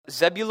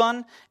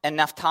Zebulun and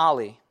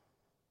Naphtali,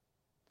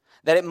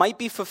 that it might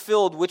be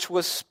fulfilled which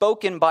was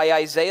spoken by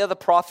Isaiah the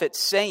prophet,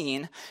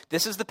 saying,"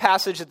 this is the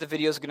passage that the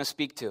video is going to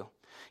speak to.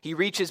 He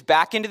reaches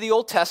back into the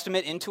Old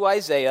Testament, into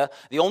Isaiah,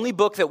 the only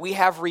book that we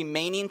have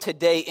remaining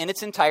today in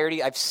its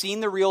entirety. I've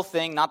seen the real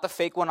thing, not the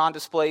fake one on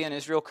display in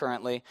Israel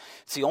currently.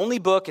 It's the only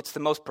book, it's the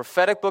most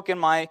prophetic book in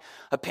my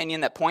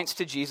opinion that points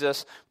to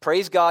Jesus.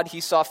 Praise God,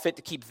 he saw fit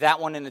to keep that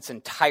one in its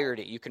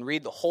entirety. You can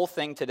read the whole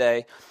thing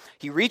today.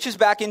 He reaches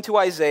back into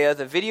Isaiah.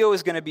 The video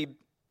is going to be,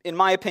 in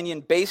my opinion,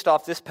 based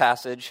off this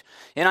passage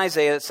in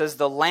Isaiah. It says,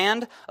 "The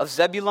land of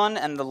Zebulun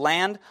and the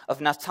land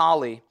of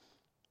Naphtali,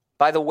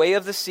 by the way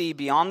of the sea,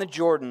 beyond the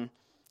Jordan,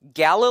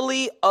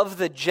 Galilee of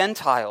the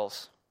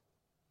Gentiles."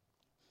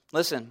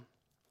 Listen.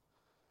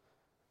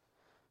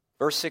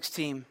 Verse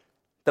 16.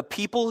 "The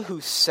people who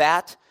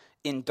sat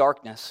in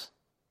darkness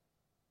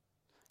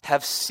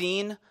have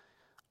seen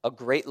a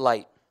great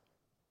light.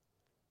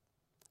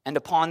 And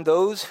upon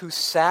those who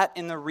sat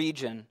in the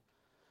region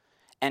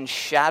and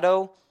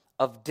shadow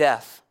of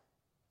death,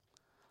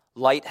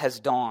 light has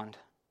dawned."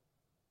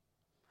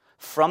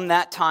 From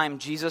that time,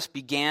 Jesus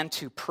began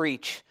to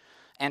preach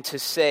and to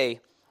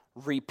say,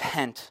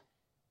 "Repent,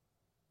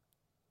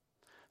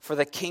 for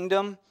the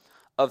kingdom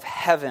of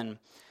heaven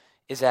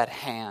is at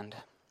hand."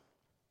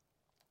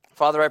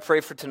 Father, I pray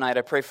for tonight.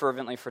 I pray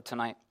fervently for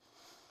tonight.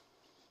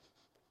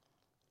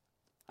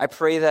 I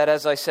pray that,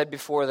 as I said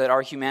before, that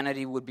our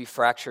humanity would be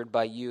fractured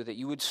by you, that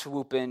you would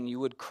swoop in, you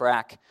would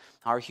crack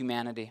our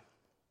humanity,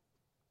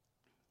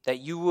 that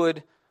you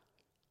would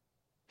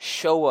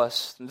show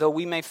us, though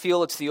we may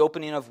feel it's the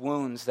opening of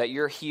wounds, that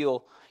you're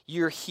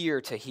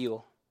here to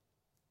heal.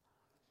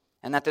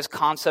 And that this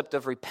concept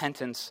of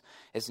repentance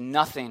is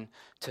nothing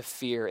to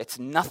fear. It's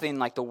nothing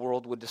like the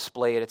world would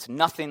display it. It's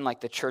nothing like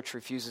the church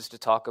refuses to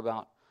talk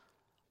about.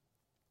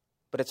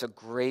 But it's a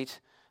great,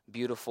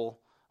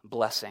 beautiful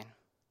blessing.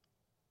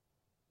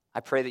 I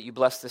pray that you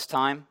bless this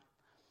time.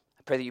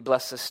 I pray that you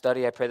bless this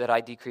study. I pray that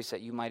I decrease,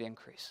 that you might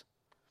increase.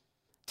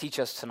 Teach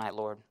us tonight,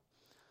 Lord.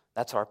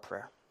 That's our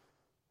prayer.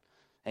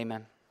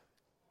 Amen.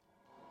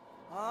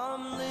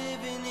 I'm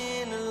living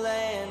in a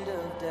land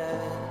of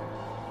death.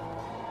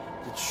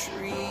 The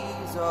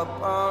trees are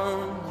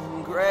burned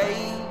and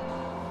gray.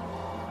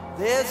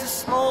 There's a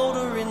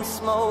smoldering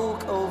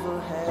smoke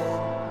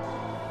overhead,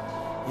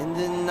 and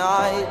the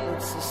night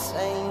looks the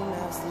same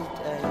as the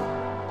day.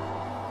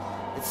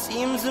 It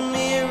seems a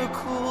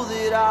miracle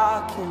that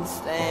I can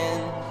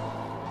stand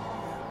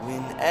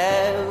when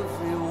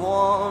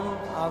everyone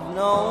I've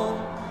known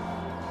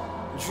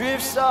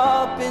drifts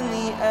up in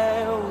the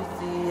air with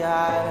the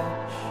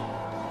ash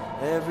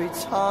every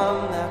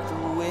time that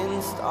the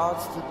wind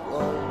starts to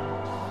blow.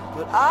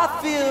 But I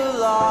feel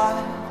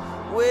alive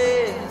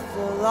with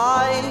a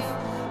life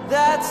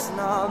that's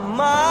not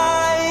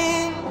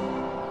mine.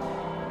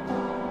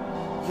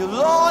 Your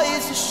law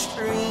is a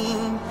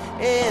stream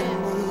in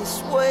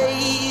this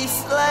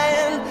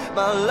wasteland,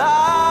 my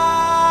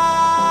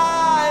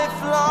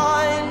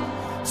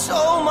lifeline,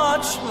 so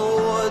much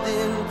more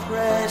than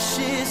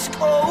precious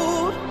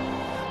gold.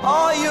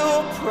 All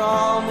your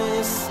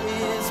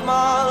promises,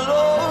 my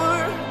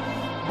Lord,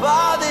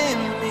 by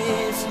them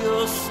is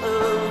your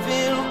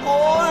servant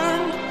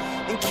warned,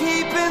 and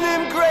keeping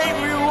them great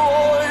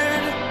reward.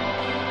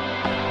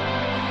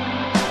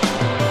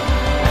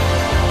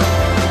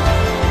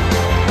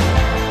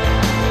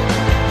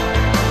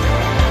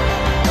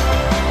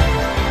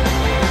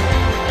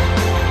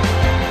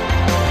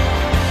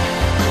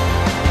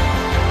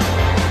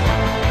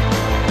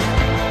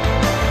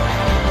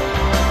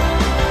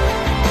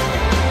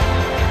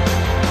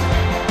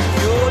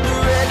 Your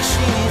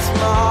direction is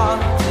my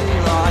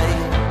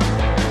delight.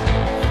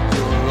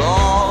 Your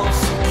law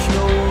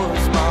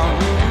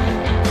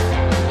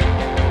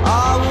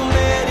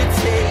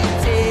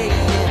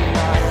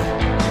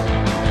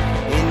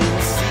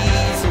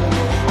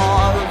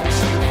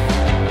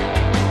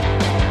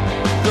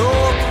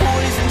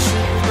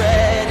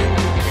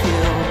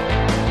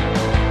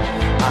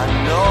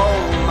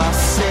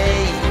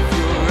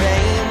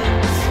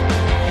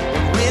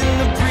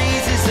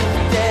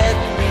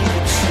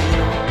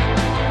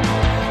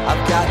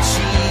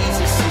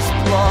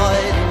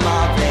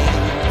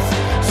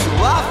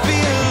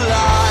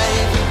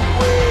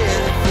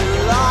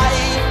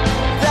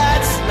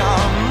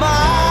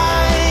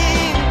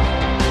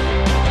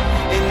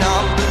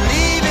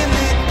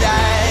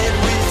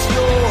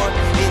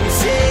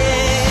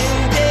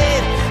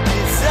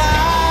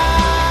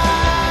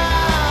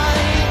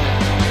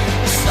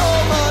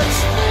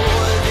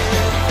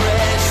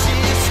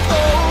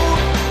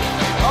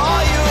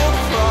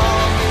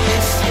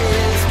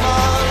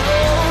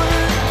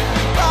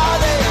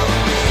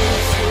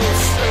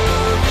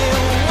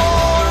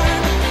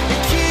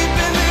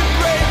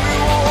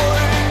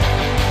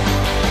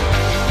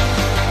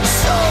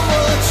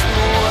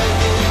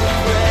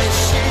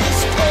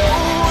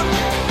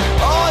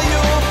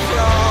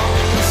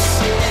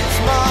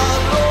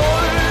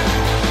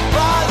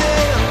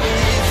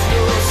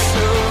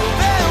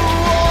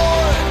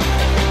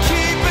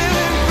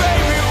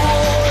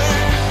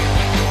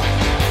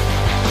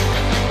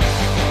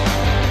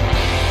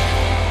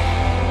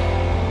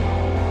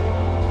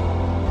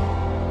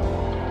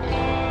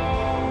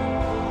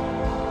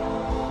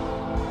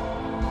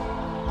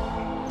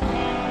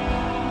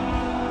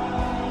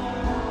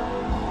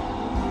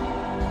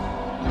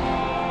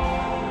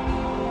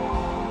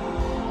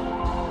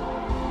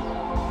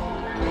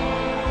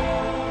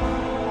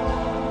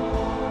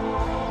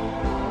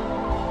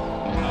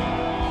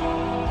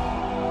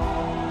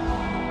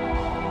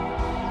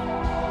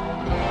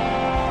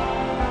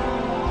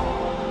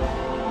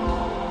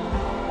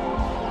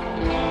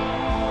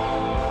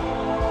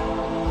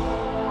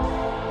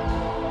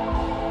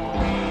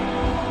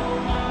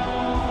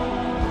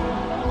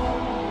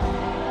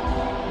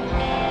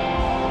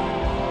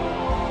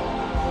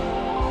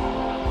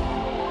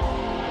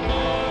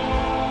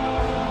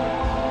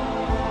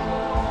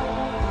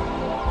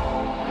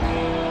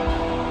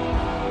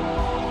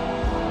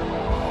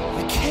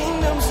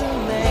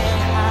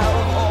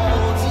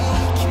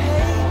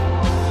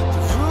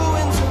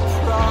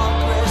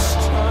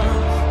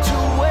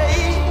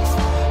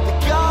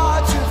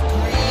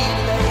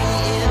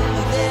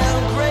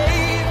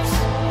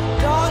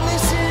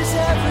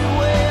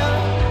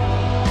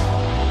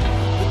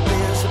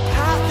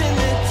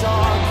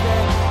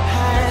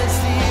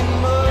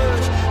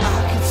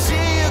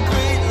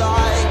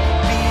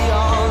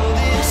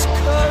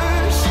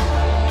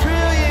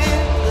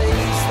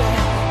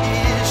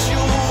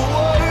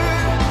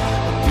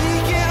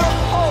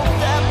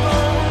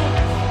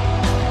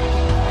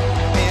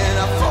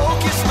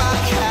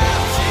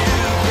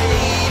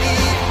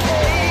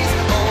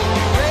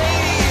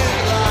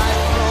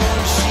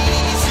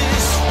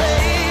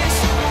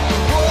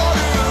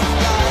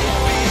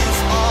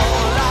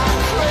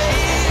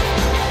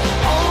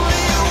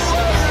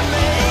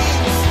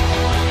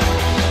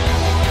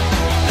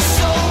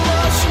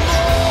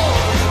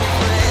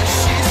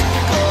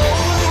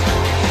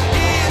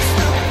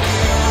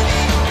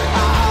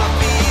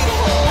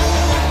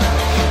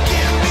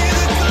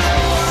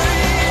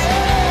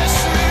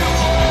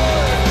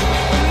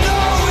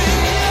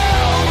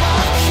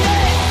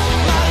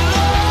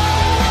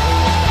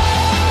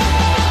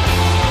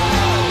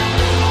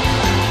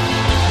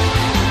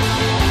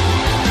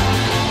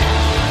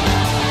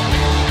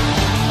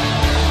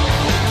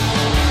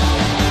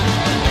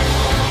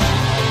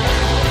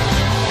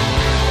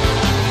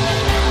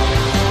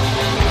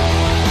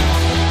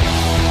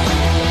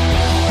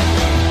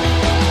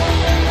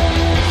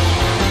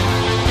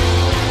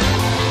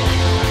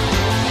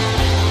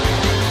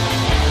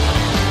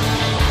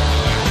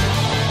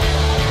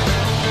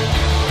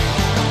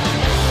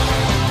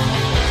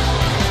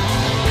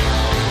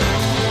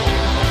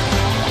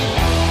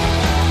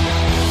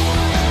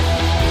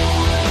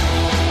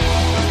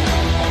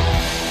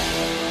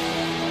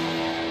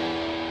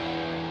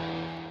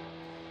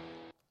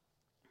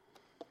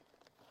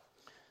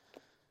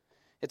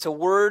It's a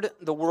word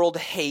the world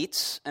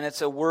hates, and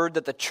it's a word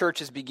that the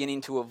church is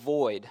beginning to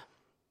avoid.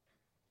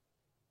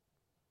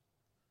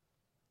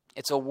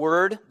 It's a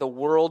word the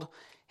world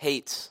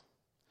hates.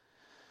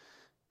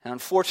 And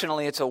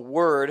unfortunately, it's a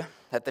word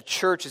that the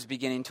church is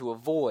beginning to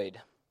avoid.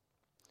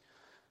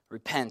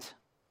 Repent.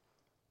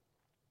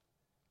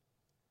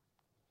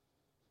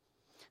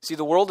 See,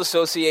 the world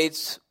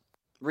associates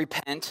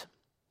repent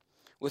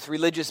with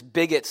religious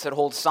bigots that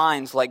hold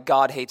signs like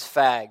God hates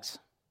fags.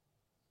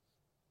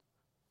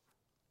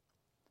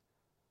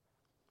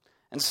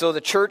 And so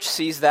the church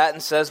sees that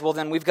and says, well,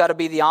 then we've got to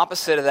be the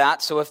opposite of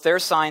that. So if their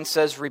sign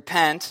says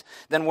repent,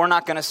 then we're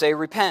not going to say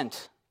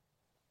repent.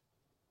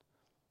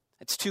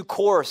 It's too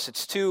coarse.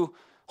 It's too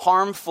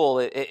harmful.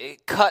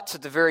 It cuts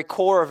at the very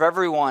core of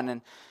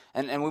everyone.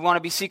 And we want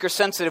to be seeker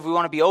sensitive. We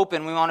want to be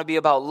open. We want to be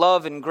about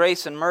love and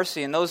grace and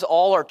mercy. And those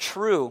all are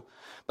true,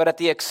 but at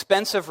the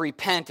expense of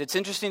repent. It's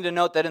interesting to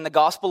note that in the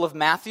Gospel of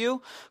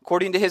Matthew,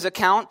 according to his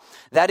account,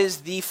 that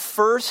is the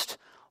first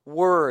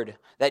word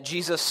that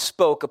Jesus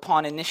spoke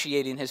upon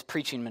initiating his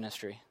preaching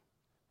ministry.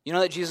 You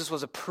know that Jesus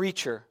was a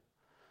preacher.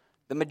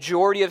 The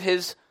majority of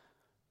his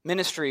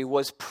ministry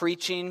was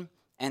preaching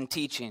and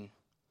teaching.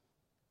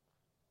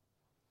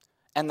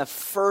 And the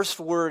first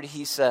word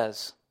he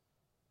says,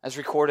 as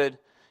recorded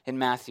in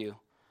Matthew,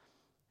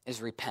 is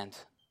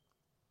repent.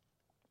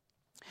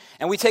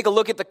 And we take a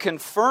look at the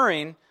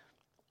conferring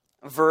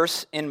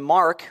verse in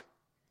Mark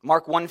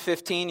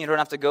 1:15. You don't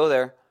have to go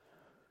there.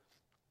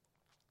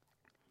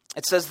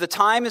 It says, the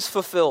time is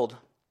fulfilled,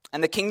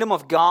 and the kingdom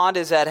of God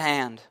is at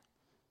hand.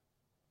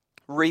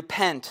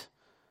 Repent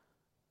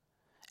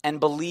and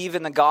believe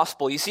in the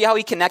gospel. You see how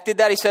he connected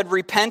that? He said,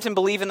 repent and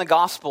believe in the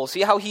gospel.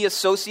 See how he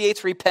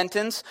associates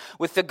repentance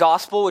with the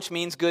gospel, which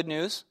means good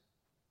news?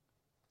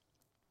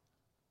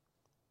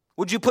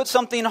 Would you put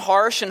something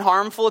harsh and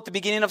harmful at the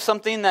beginning of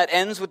something that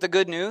ends with the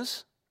good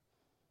news?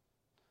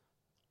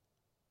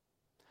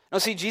 No,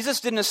 see,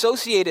 Jesus didn't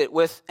associate it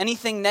with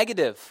anything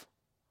negative.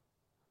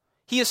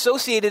 He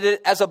associated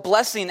it as a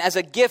blessing, as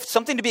a gift,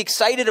 something to be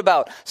excited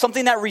about,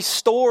 something that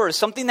restores,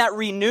 something that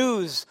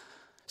renews,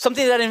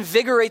 something that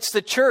invigorates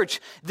the church.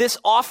 This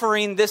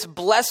offering, this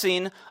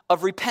blessing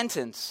of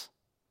repentance.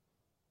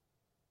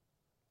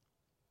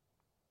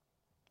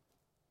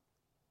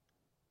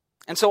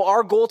 And so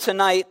our goal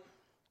tonight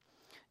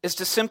is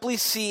to simply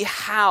see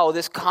how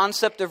this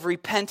concept of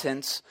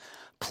repentance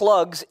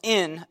plugs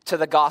in to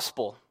the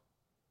gospel.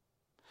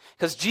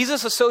 Because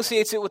Jesus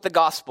associates it with the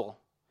gospel.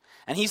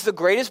 And he's the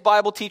greatest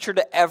Bible teacher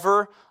to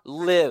ever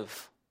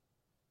live.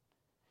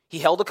 He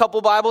held a couple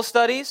Bible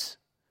studies.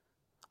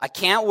 I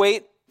can't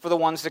wait for the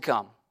ones to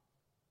come.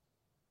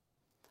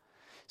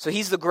 So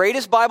he's the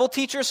greatest Bible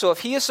teacher, so if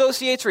he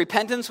associates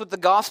repentance with the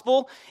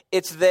gospel,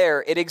 it's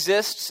there, it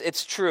exists,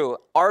 it's true.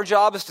 Our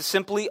job is to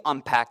simply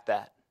unpack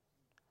that.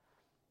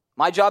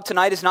 My job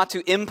tonight is not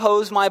to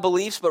impose my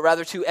beliefs, but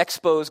rather to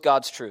expose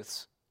God's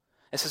truths.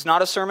 This is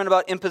not a sermon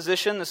about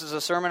imposition, this is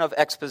a sermon of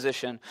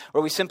exposition,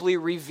 where we simply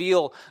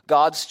reveal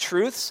God's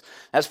truths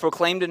as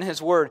proclaimed in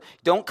his word.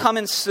 Don't come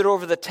and sit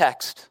over the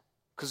text,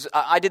 because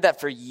I did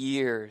that for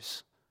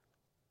years.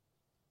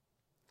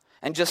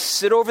 And just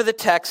sit over the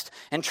text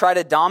and try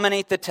to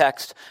dominate the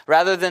text,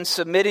 rather than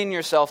submitting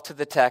yourself to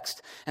the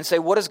text and say,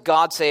 what does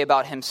God say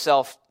about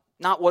himself?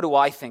 Not what do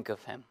I think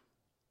of him?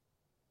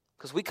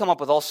 Because we come up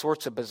with all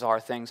sorts of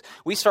bizarre things.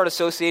 We start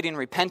associating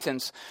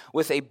repentance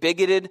with a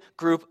bigoted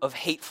group of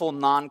hateful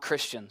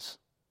non-Christians.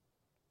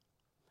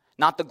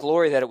 Not the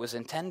glory that it was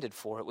intended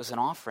for. It was an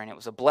offering. It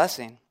was a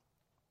blessing.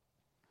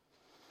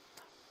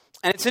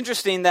 And it's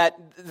interesting that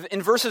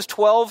in verses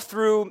 12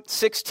 through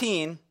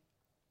 16,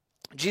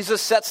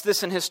 Jesus sets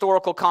this in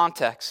historical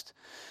context.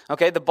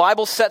 Okay, the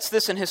Bible sets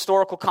this in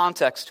historical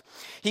context.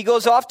 He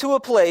goes off to a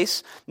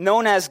place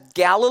known as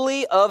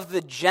Galilee of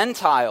the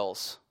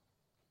Gentiles.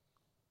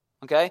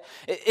 Okay?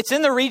 It's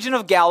in the region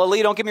of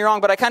Galilee, don't get me wrong,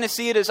 but I kind of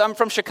see it as, I'm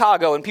from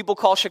Chicago, and people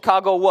call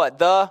Chicago what?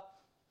 The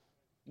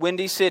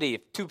Windy City.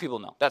 Two people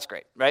know. That's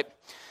great, right?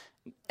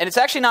 And it's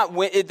actually not,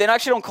 they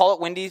actually don't call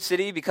it Windy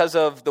City because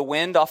of the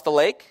wind off the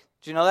lake.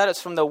 Do you know that?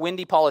 It's from the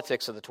windy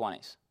politics of the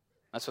 20s.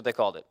 That's what they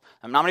called it.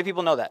 Not many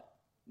people know that.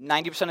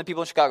 90% of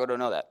people in Chicago don't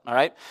know that, all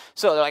right?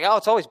 So they're like, oh,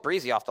 it's always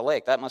breezy off the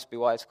lake. That must be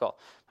why it's called,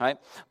 all right?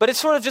 But it's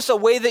sort of just a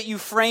way that you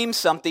frame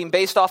something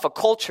based off a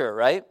culture,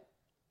 right?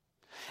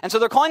 And so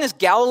they're calling this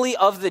Galilee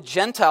of the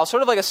Gentiles,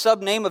 sort of like a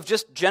sub-name of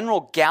just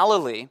general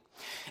Galilee.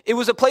 It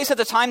was a place at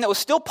the time that was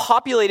still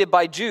populated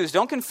by Jews.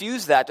 Don't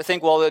confuse that to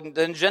think, well,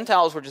 the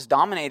Gentiles were just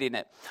dominating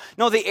it.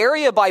 No, the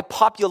area by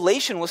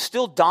population was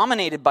still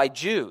dominated by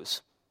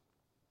Jews.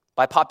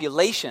 By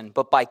population,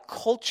 but by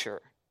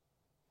culture,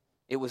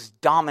 it was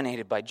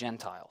dominated by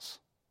Gentiles.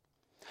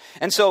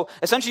 And so,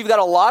 essentially, you've got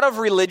a lot of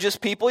religious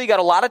people, you got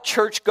a lot of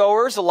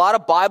churchgoers, a lot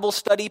of Bible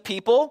study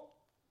people,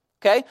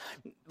 okay?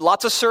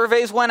 Lots of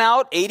surveys went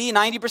out. 80,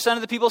 90%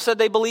 of the people said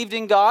they believed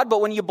in God. But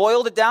when you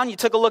boiled it down, you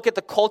took a look at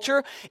the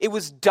culture, it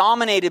was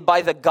dominated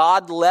by the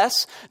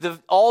godless.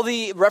 All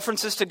the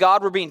references to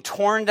God were being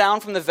torn down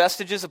from the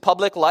vestiges of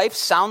public life.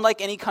 Sound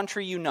like any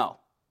country you know.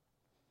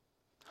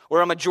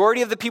 where a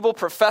majority of the people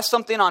profess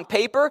something on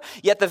paper,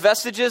 yet the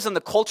vestiges and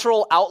the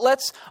cultural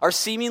outlets are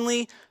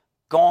seemingly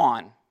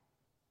gone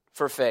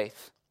for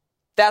faith.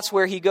 That's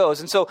where he goes.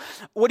 And so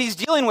what he's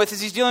dealing with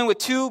is he's dealing with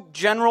two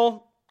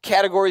general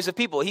categories of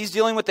people. He's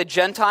dealing with the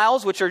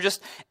Gentiles, which are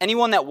just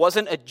anyone that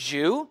wasn't a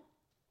Jew.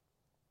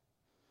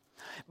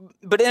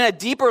 But in a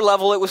deeper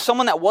level, it was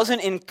someone that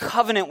wasn't in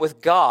covenant with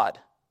God.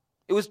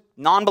 It was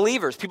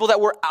non-believers, people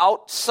that were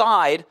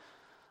outside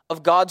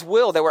of God's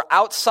will, that were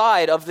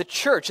outside of the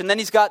church. And then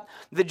he's got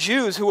the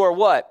Jews who are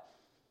what?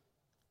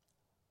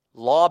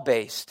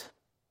 Law-based.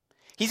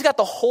 He's got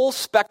the whole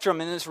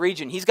spectrum in this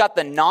region. He's got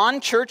the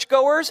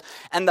non-churchgoers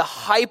and the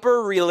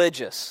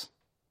hyper-religious.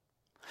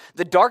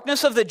 The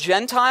darkness of the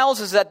Gentiles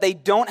is that they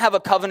don't have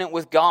a covenant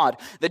with God.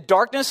 The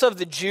darkness of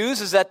the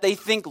Jews is that they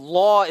think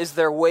law is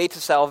their way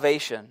to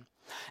salvation.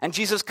 And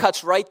Jesus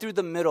cuts right through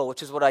the middle,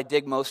 which is what I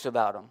dig most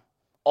about him.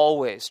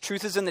 Always.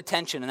 Truth is in the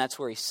tension, and that's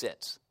where he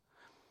sits.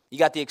 You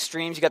got the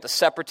extremes, you got the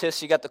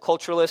separatists, you got the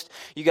culturalists,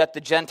 you got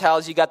the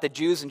Gentiles, you got the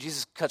Jews, and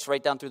Jesus cuts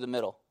right down through the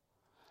middle.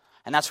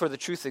 And that's where the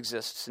truth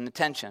exists, in the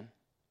tension.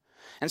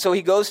 And so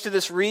he goes to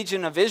this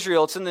region of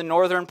Israel. It's in the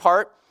northern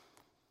part.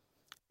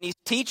 He's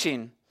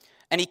teaching.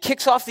 And he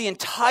kicks off the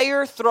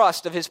entire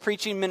thrust of his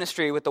preaching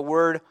ministry with the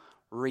word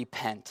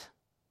repent.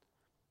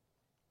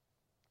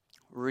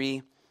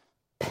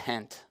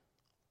 Repent.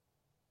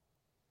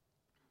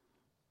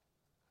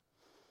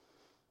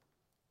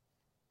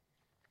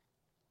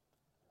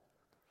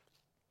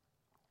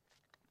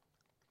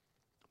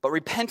 But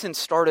repentance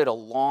started a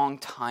long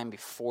time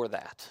before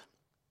that.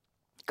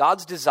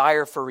 God's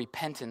desire for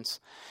repentance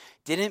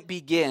didn't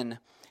begin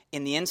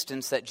in the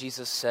instance that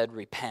Jesus said,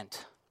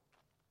 repent.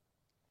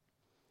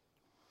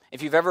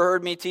 If you've ever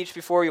heard me teach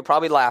before, you'll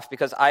probably laugh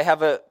because I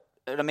have an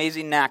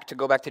amazing knack to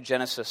go back to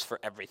Genesis for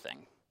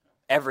everything.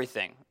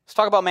 Everything. Let's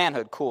talk about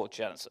manhood. Cool,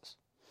 Genesis.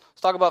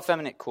 Let's talk about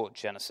feminine. Cool,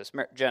 Genesis.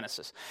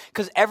 Genesis.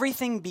 Because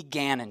everything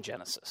began in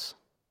Genesis.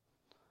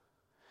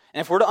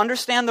 And if we're to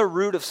understand the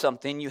root of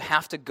something, you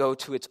have to go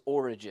to its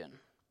origin.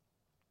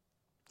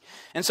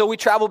 And so we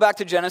travel back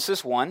to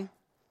Genesis 1.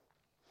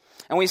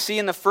 And we see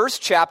in the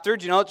first chapter,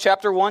 do you know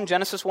chapter 1,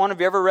 Genesis 1, have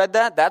you ever read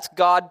that? That's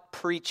God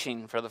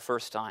preaching for the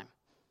first time.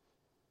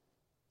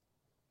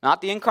 Not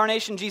the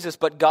incarnation Jesus,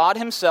 but God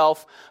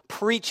himself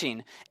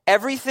preaching.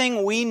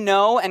 Everything we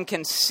know and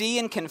can see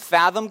and can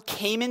fathom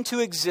came into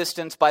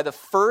existence by the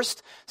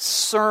first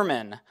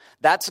sermon.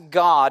 That's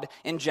God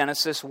in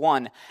Genesis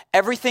 1.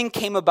 Everything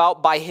came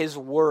about by his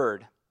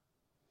word.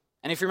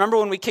 And if you remember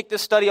when we kicked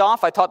this study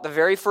off, I taught the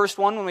very first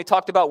one when we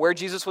talked about where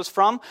Jesus was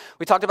from.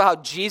 We talked about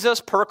how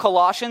Jesus, per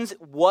Colossians,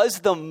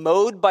 was the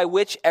mode by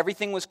which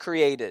everything was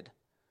created.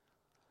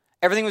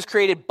 Everything was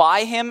created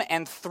by him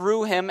and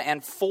through him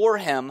and for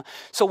him.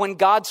 So when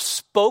God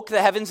spoke the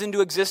heavens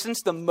into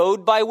existence, the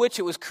mode by which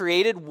it was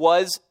created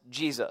was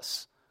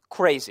Jesus.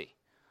 Crazy.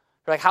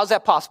 You're like, how's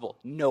that possible?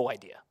 No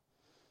idea.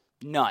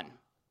 None.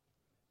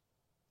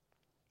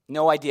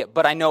 No idea.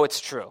 But I know it's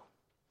true.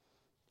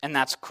 And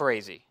that's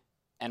crazy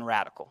and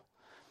radical.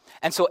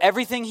 And so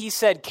everything he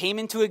said came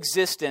into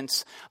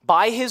existence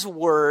by his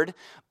word,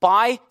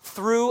 by,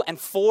 through, and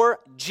for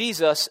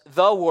Jesus,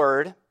 the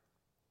word.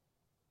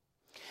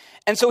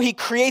 And so he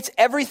creates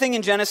everything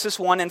in Genesis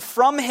 1, and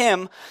from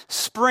him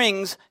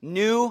springs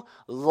new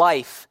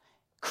life,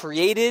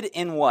 created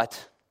in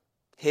what?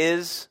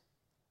 His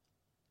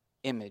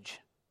image.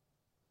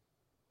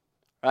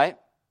 Right?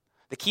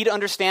 The key to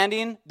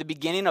understanding the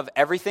beginning of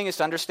everything is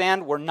to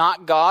understand we're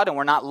not God and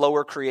we're not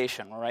lower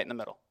creation. We're right in the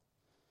middle.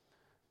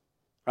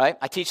 Right?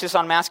 I teach this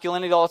on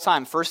masculinity all the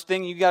time. First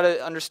thing you got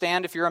to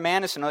understand if you're a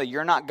man is to know that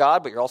you're not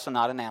God, but you're also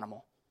not an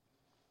animal.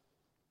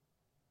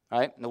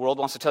 Right? And the world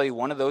wants to tell you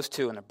one of those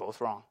two, and they're both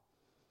wrong.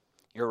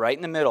 You're right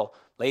in the middle.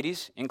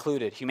 Ladies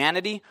included.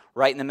 Humanity,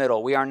 right in the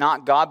middle. We are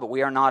not God, but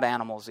we are not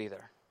animals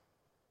either.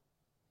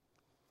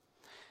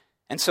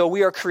 And so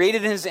we are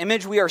created in his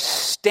image. We are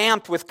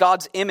stamped with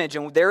God's image,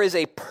 and there is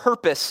a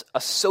purpose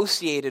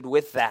associated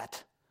with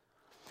that.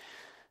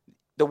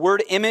 The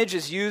word image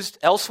is used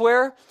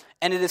elsewhere,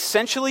 and it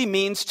essentially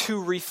means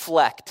to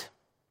reflect.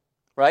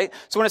 Right?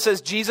 So when it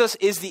says Jesus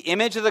is the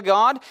image of the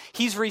God,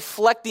 he's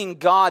reflecting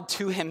God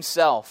to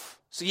himself.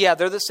 So yeah,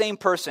 they're the same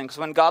person, because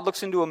when God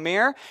looks into a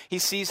mirror, he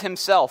sees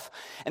himself.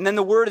 And then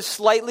the word is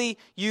slightly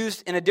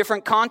used in a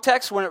different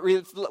context.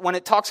 When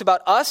it talks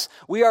about us,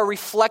 we are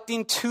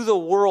reflecting to the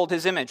world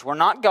his image. We're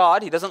not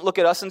God. He doesn't look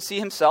at us and see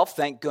himself,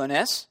 thank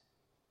goodness.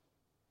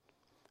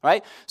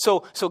 Right?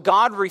 So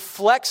God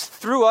reflects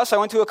through us. I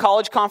went to a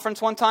college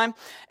conference one time,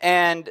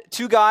 and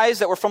two guys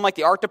that were from like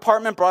the art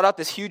department brought out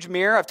this huge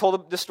mirror. I've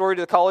told this story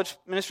to the college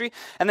ministry,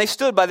 and they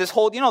stood by this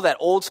whole, that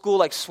old school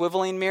like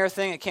swiveling mirror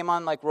thing. It came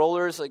on like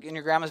rollers, like in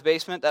your grandma's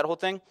basement, that whole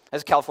thing.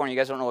 As California, you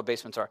guys don't know what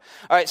basements are.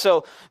 All right,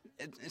 so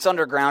it's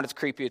underground, it's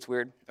creepy, it's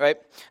weird, right?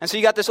 And so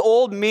you got this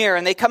old mirror,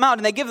 and they come out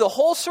and they give the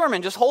whole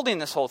sermon just holding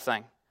this whole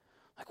thing.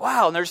 Like,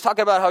 wow, and they're just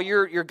talking about how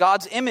you're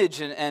God's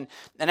image and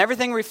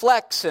everything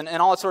reflects and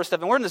all that sort of stuff.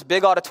 And we're in this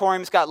big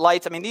auditorium, it's got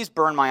lights. I mean, these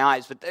burn my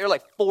eyes, but they're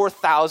like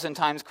 4,000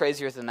 times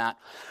crazier than that,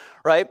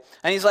 right?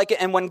 And he's like,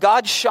 and when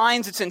God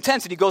shines, it's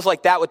intense. And he goes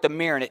like that with the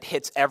mirror, and it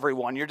hits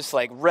everyone. You're just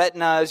like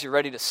retinas, you're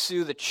ready to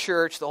sue the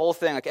church, the whole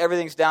thing, like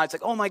everything's down. It's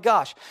like, oh my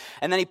gosh.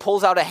 And then he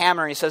pulls out a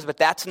hammer, and he says, but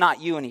that's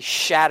not you, and he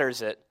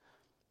shatters it.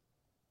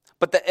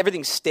 But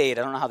everything stayed.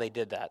 I don't know how they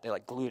did that. They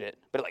like glued it.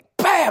 But it like,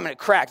 bam, and it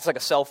cracked. It's like a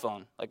cell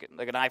phone, like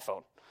an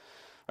iPhone,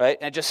 right?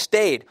 And it just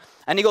stayed.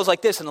 And he goes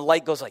like this, and the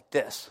light goes like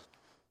this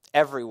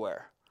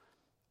everywhere.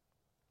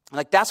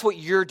 Like, that's what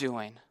you're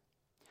doing.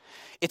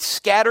 It's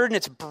scattered and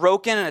it's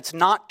broken and it's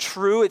not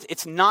true.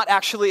 It's not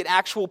actually an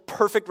actual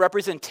perfect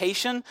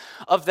representation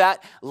of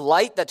that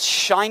light that's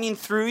shining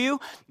through you,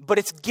 but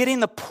it's getting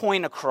the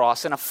point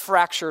across in a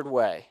fractured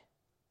way.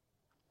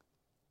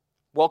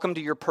 Welcome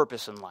to your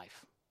purpose in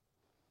life.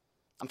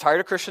 I'm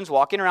tired of Christians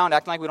walking around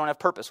acting like we don't have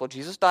purpose. Well,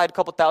 Jesus died a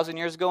couple thousand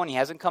years ago and he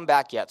hasn't come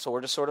back yet, so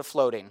we're just sort of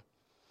floating,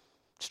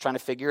 just trying to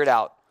figure it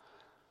out.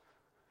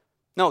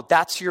 No,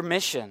 that's your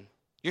mission.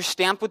 You're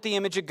stamped with the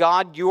image of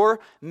God. Your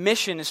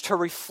mission is to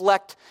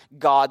reflect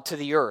God to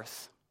the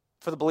earth.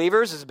 For the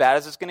believers, as bad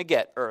as it's going to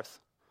get, earth.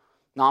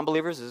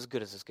 Non-believers, as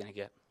good as it's going to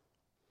get.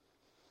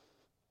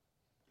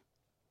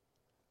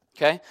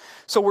 Okay?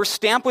 So we're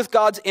stamped with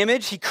God's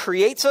image. He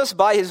creates us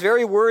by his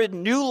very word.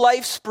 New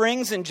life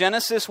springs in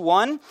Genesis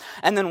 1.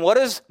 And then what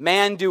does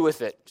man do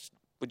with it?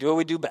 We do what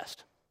we do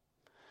best.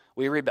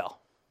 We rebel.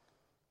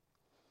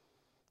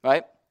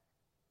 Right?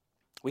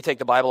 We take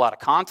the Bible out of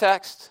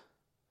context.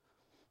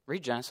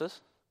 Read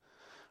Genesis,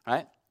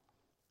 right?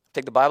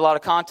 Take the Bible out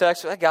of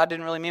context. God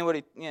didn't really mean what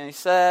he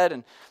said,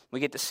 and we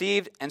get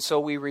deceived, and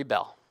so we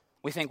rebel.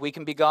 We think we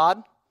can be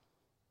God,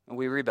 and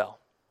we rebel.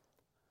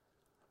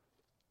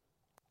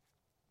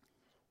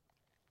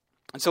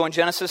 And so in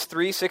Genesis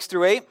 3, 6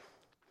 through 8,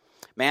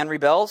 man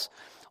rebels.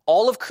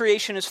 All of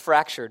creation is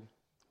fractured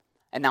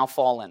and now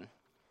fallen.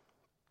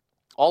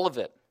 All of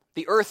it.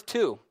 The earth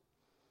too.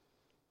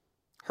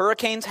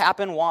 Hurricanes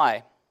happen.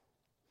 Why?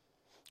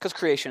 Because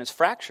creation is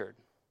fractured.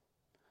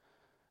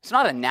 It's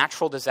not a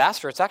natural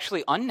disaster. It's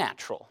actually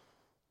unnatural.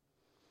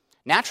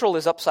 Natural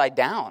is upside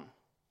down.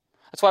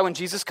 That's why when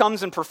Jesus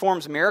comes and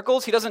performs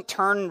miracles, he doesn't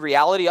turn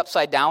reality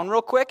upside down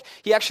real quick.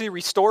 He actually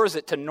restores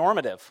it to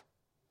normative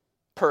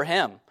per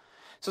him.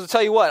 So to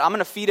tell you what, I'm going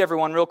to feed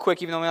everyone real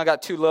quick, even though we only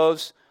got 2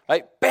 loaves.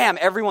 Right? Bam,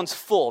 everyone's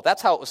full.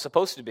 That's how it was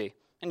supposed to be.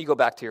 And you go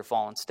back to your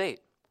fallen state.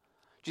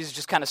 Jesus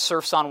just kind of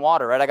surfs on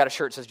water, right? I got a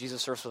shirt that says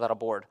Jesus surfs without a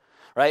board.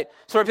 Right?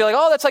 So if you're like,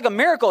 oh, that's like a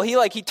miracle.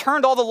 He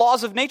turned all the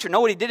laws of nature. No,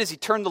 what he did is he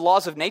turned the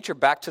laws of nature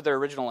back to their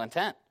original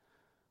intent,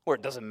 where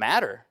it doesn't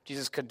matter.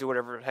 Jesus could do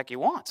whatever the heck he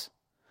wants.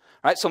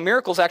 Right? So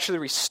miracles actually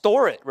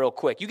restore it real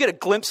quick. You get a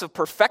glimpse of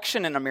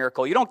perfection in a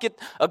miracle. You don't get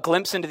a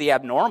glimpse into the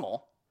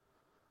abnormal.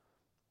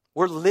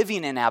 We're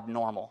living in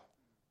abnormal.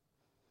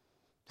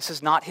 This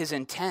is not his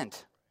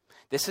intent.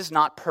 This is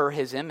not per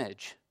his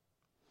image.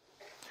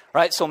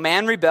 Right? So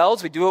man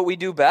rebels. We do what we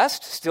do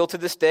best. Still to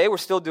this day, we're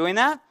still doing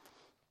that.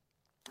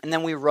 And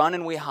then we run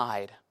and we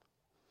hide.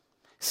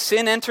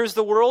 Sin enters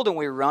the world and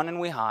we run and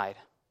we hide.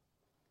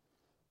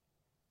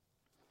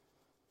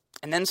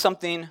 And then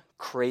something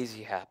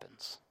crazy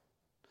happens.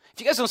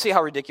 If you guys don't see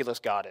how ridiculous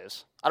God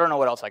is, I don't know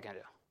what else I can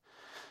do.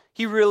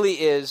 He really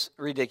is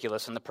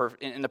ridiculous in the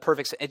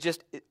perfect sense.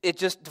 It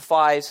just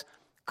defies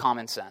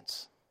common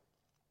sense.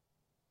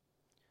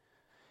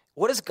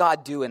 What does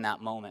God do in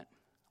that moment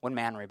when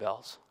man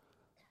rebels?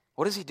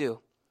 What does he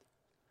do?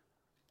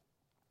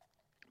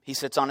 He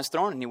sits on his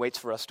throne and he waits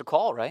for us to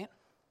call, right?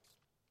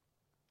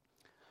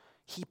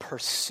 He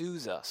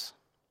pursues us.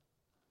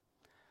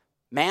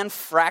 Man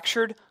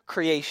fractured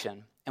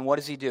creation. And what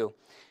does he do?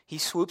 He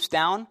swoops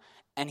down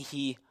and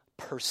he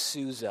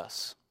pursues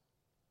us.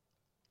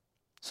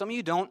 Some of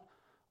you don't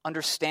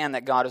understand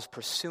that God is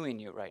pursuing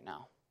you right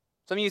now.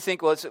 Some of you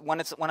think, well, when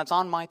it's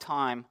on my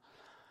time,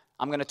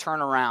 I'm going to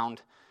turn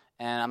around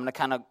and I'm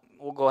going to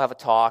we'll go have a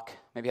talk,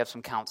 maybe have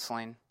some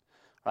counseling,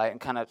 right? And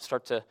kind of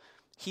start to,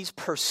 he's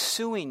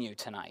pursuing you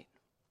tonight.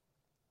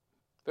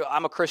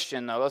 I'm a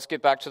Christian, though. Let's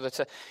get back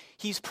to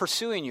he's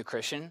pursuing you,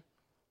 Christian.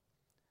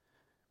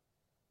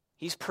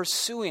 He's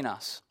pursuing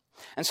us.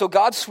 And so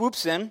God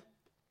swoops in,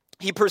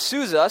 he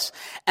pursues us,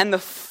 and the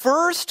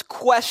first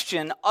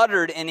question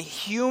uttered in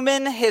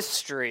human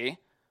history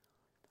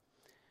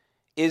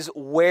is,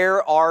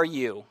 where are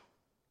you?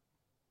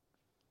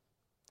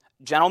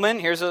 Gentlemen,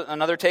 here's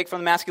another take from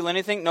the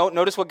masculinity thing.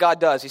 Notice what God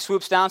does. He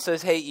swoops down and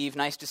says, hey, Eve,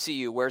 nice to see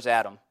you. Where's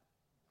Adam?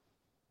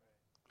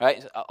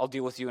 Right? I'll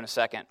deal with you in a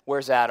second.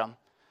 Where's Adam?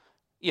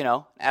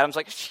 Adam's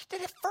like, she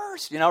did it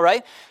first,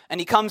 right? And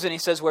he comes and he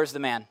says, where's the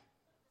man?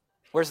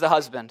 Where's the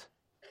husband?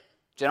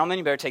 Gentlemen,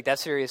 you better take that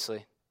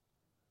seriously.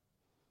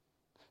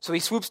 So he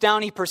swoops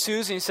down, he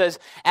pursues, and he says,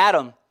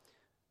 Adam,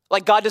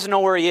 like God doesn't know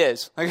where he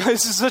is. Like,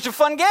 this is such a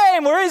fun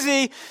game. Where is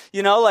he?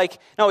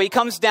 No, he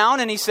comes down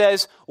and he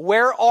says,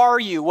 where are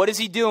you? What is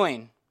he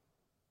doing?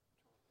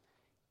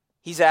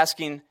 He's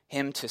asking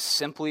him to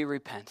simply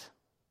repent.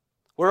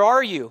 Where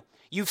are you?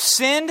 You've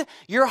sinned,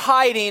 you're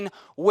hiding.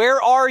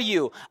 Where are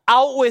you?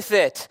 Out with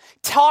it.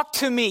 Talk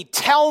to me,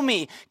 tell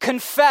me,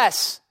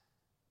 confess.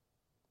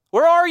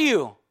 Where are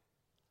you?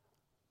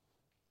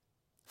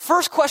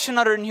 first question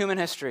uttered in human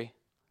history.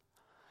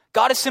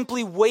 God is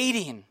simply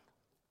waiting.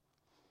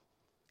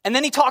 And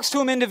then he talks to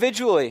him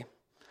individually.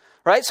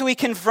 Right? So he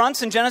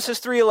confronts in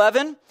Genesis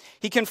 3:11.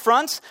 He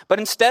confronts, but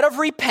instead of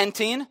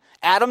repenting,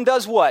 Adam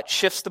does what?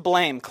 Shifts the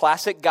blame.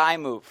 Classic guy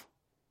move.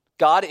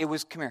 God,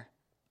 come here.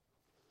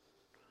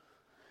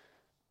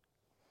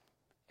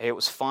 Hey, it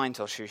was fine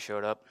till she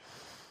showed up.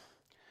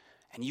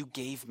 And you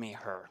gave me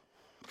her.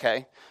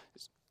 Okay?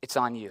 It's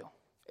on you.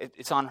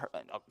 It's on her.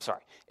 Oh,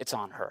 sorry. It's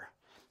on her.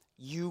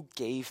 You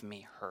gave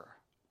me her.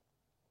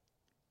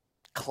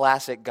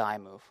 Classic guy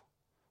move.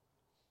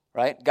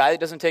 Right? Guy that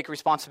doesn't take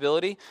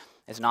responsibility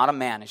is not a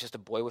man. It's just a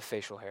boy with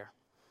facial hair.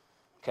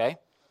 Okay?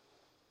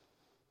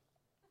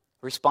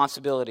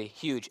 Responsibility,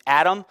 huge.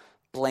 Adam,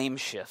 blame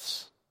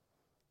shifts.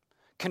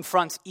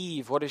 Confronts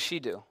Eve. What does she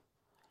do?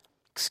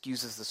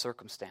 Excuses the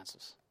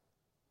circumstances.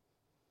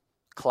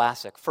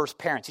 Classic. First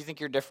parents. You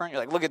think you're different?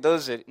 You're like, look at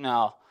those.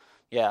 No.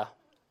 Yeah.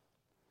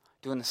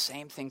 Doing the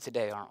same thing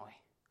today, aren't we?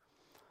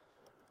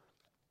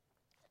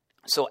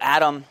 So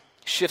Adam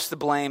shifts the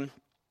blame.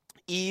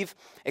 Eve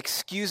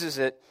excuses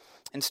it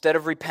instead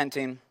of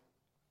repenting.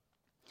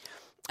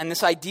 And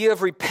this idea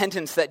of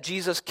repentance that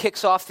Jesus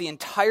kicks off the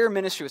entire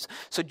ministry.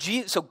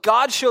 So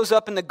God shows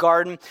up in the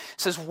garden,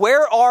 says,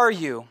 where are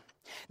you?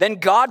 Then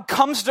God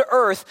comes to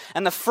earth,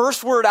 and the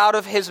first word out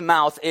of his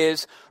mouth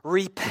is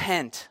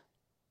repent.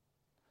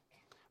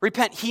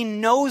 Repent. He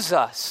knows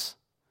us.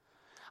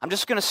 I'm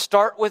just going to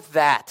start with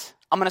that.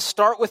 I'm going to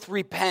start with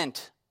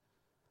repent.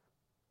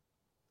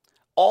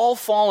 All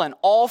fallen,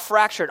 all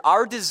fractured.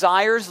 Our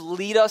desires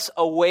lead us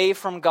away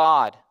from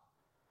God.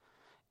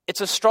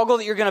 It's a struggle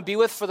that you're going to be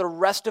with for the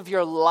rest of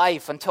your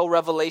life until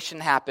revelation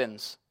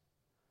happens.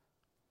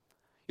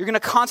 You're going to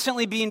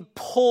constantly be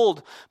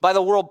pulled by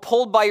the world,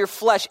 pulled by your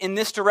flesh in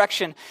this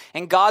direction.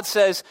 And God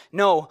says,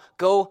 no,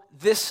 go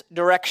this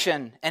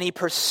direction. And he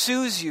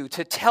pursues you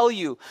to tell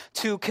you,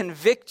 to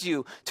convict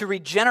you, to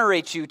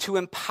regenerate you, to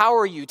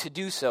empower you to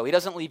do so. He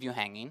doesn't leave you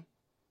hanging.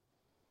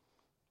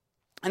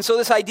 And so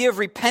this idea of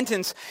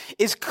repentance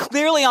is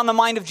clearly on the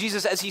mind of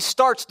Jesus as he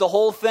starts the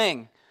whole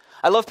thing.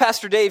 I love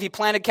Pastor Dave. He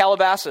planted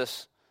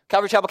Calabasas,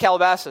 Calvary Chapel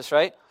Calabasas,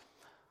 right?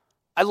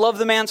 I love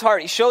the man's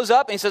heart. He shows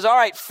up and he says, all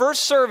right,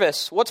 first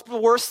service, what's the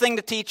worst thing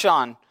to teach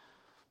on?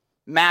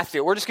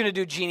 Matthew. We're just going to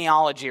do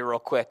genealogy real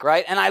quick,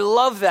 right? And I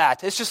love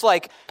that. It's just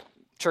like,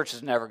 church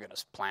is never going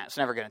to plant. It's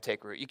never going to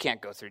take root. You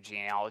can't go through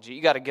genealogy.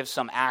 You got to give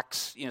some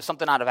Acts,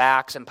 something out of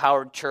Acts,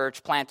 empowered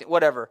church, planting,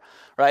 whatever,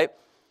 right?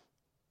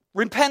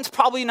 Repent's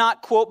probably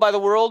not, quote by the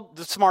world,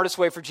 the smartest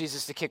way for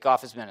Jesus to kick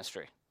off his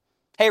ministry.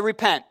 Hey,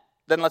 repent,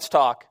 then let's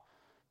talk.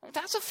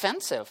 That's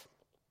offensive.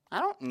 I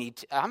don't need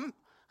to.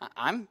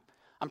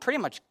 I'm pretty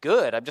much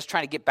good. I'm just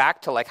trying to get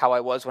back to like how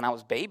I was when I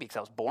was baby because I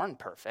was born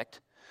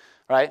perfect,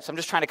 right? So I'm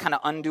just trying to kind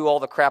of undo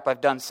all the crap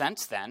I've done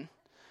since then.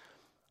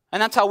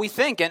 And that's how we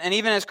think. And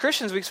even as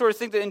Christians, we sort of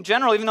think that in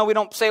general, even though we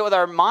don't say it with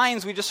our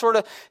minds, we just sort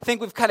of think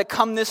we've kind of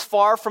come this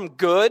far from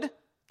good,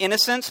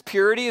 innocence,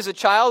 purity as a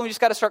child. We just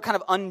got to start kind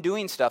of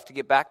undoing stuff to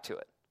get back to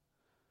it.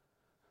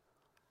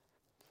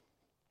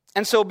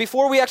 And so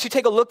before we actually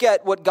take a look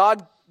at what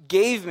God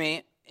gave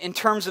me in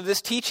terms of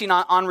this teaching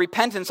on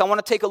repentance, I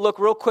want to take a look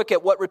real quick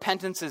at what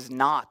repentance is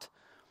not.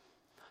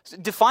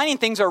 Defining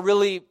things are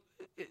really,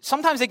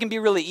 sometimes they can be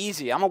really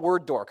easy. I'm a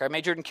word dork. I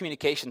majored in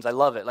communications. I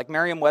love it. Like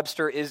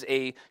Merriam-Webster is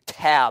a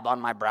tab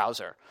on my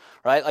browser,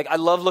 right? Like I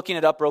love looking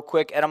it up real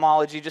quick,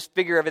 etymology, just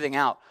figure everything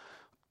out.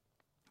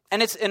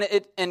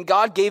 And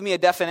God gave me a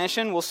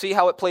definition. We'll see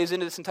how it plays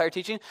into this entire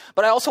teaching.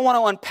 But I also want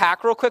to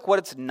unpack real quick what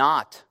it's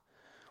not.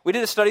 We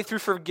did a study through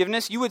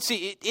forgiveness. You would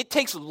see it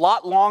takes a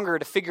lot longer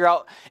to figure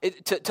out,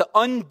 to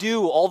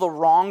undo all the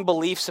wrong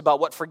beliefs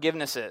about what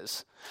forgiveness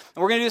is.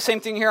 And we're going to do the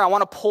same thing here. I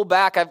want to pull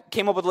back. I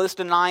came up with a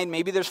list of 9.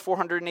 Maybe there's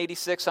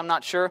 486. I'm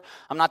not sure.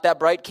 I'm not that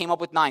bright. Came up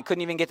with 9.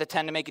 Couldn't even get to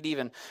 10 to make it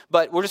even.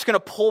 But we're just going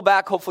to pull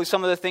back, hopefully,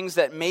 some of the things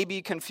that may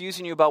be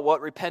confusing you about what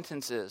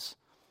repentance is.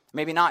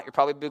 Maybe not. You're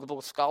probably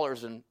biblical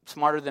scholars and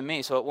smarter than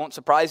me, so it won't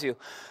surprise you.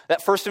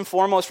 That first and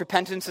foremost,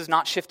 repentance is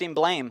not shifting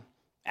blame,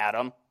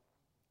 Adam.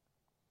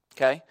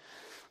 Okay?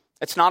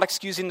 It's not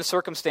excusing the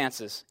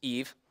circumstances,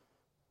 Eve.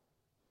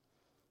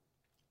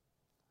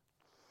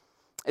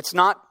 It's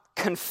not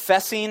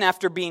confessing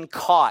after being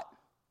caught.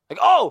 Like,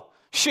 oh,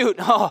 shoot,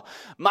 oh,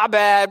 my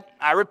bad,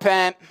 I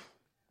repent.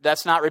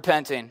 That's not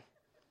repenting.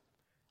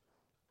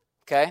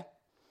 Okay?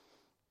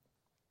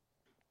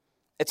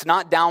 It's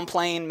not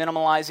downplaying,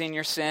 minimalizing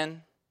your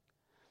sin.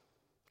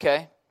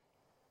 Okay?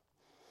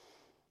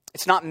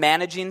 It's not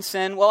managing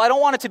sin. Well, I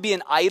don't want it to be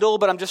an idol,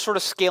 but I'm just sort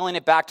of scaling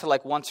it back to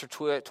like once or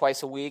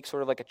twice a week,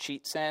 sort of like a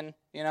cheat sin,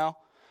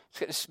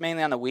 It's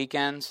mainly on the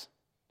weekends,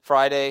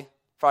 Friday,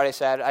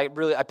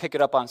 Saturday. I pick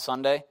it up on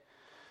Sunday,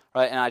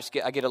 right? And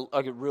I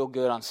get real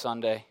good on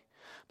Sunday.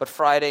 But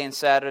Friday and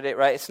Saturday,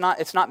 right? It's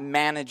not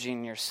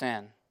managing your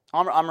sin.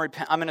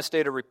 I'm in a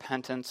state of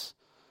repentance,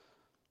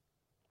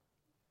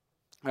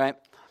 right?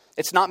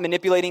 It's not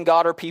manipulating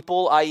God or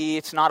people, i.e.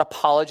 it's not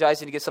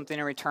apologizing to get something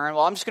in return.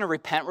 Well, I'm just going to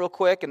repent real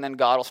quick and then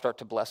God will start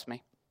to bless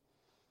me.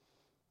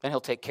 Then he'll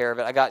take care of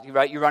it. I got you,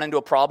 right? You run into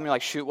a problem, you're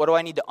like, shoot, what do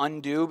I need to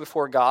undo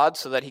before God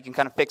so that he can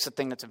kind of fix the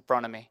thing that's in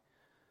front of me?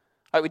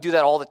 Right? We do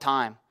that all the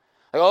time.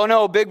 Like, oh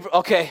no,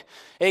 okay,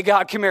 hey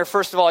God, come here.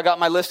 First of all, I got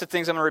my list of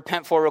things I'm going to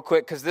repent for real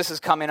quick because this is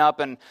coming up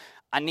and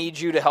I need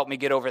you to help me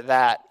get over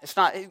that.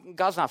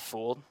 God's not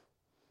fooled.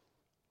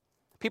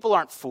 People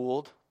aren't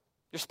fooled.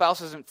 Your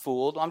spouse isn't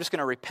fooled. I'm just going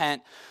to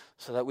repent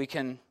so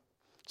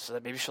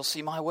that maybe she'll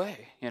see my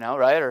way,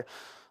 right? Or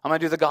I'm going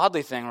to do the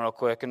godly thing real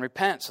quick and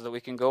repent so that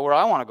we can go where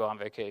I want to go on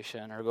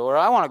vacation or go where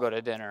I want to go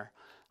to dinner,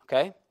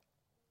 okay?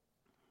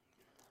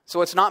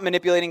 So it's not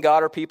manipulating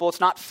God or people. It's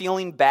not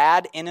feeling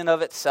bad in and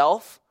of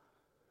itself.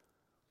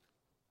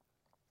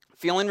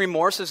 Feeling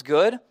remorse is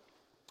good.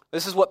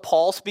 This is what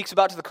Paul speaks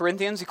about to the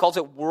Corinthians. He calls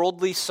it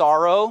worldly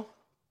sorrow.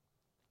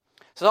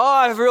 He says,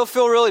 I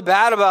feel really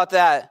bad about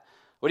that.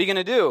 What are you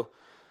going to do?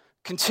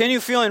 Continue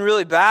feeling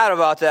really bad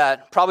about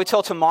that, probably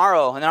till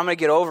tomorrow, and then I'm going to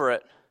get over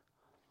it.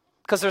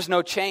 Because there's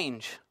no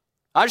change.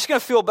 I'm just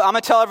going to I'm going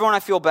to tell everyone I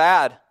feel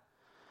bad.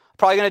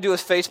 Probably going to do a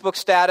Facebook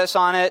status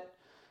on it.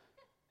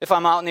 If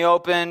I'm out in the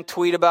open,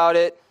 tweet about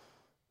it.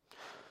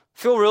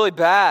 Feel really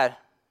bad.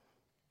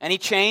 Any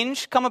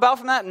change come about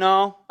from that?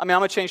 No. I'm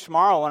going to change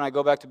tomorrow when I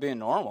go back to being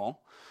normal,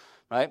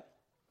 right?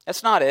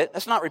 That's not it.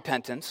 That's not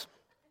repentance.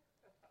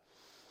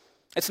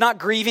 It's not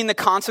grieving the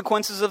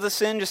consequences of the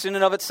sin just in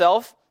and of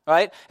itself,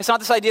 right? It's not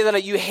this idea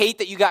that you hate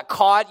that you got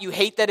caught. You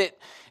hate that it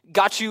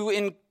got you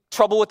in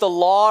trouble with the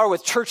law or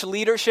with church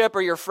leadership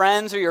or your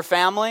friends or your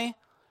family.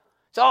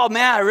 It's, oh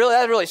man,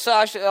 that really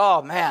sucks.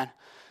 Oh man,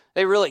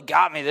 they really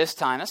got me this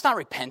time. That's not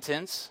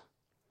repentance.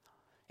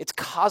 It's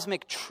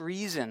cosmic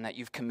treason that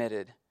you've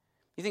committed.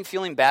 You think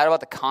feeling bad about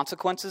the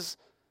consequences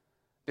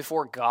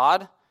before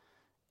God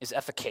is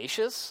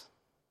efficacious?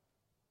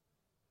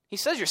 He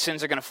says your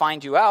sins are going to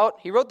find you out.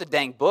 He wrote the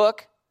dang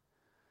book.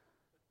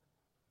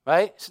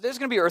 Right? So there's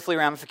going to be earthly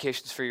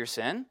ramifications for your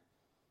sin.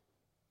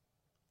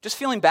 Just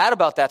feeling bad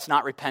about that's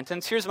not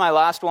repentance. Here's my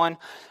last one,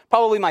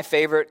 probably my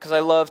favorite, because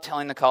I love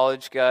telling the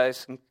college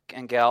guys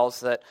and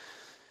gals that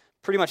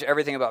pretty much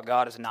everything about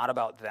God is not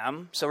about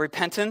them. So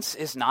repentance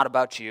is not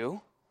about you.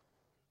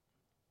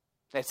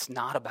 It's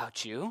not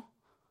about you.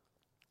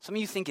 Some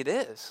of you think it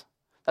is.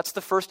 That's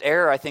the first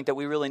error I think that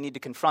we really need to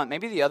confront.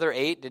 Maybe the other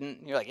 8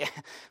 didn't. You're like, yeah,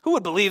 who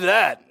would believe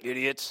that,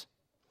 idiots?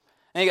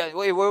 And you go,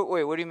 wait,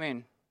 what do you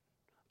mean?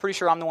 Pretty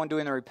sure I'm the one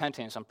doing the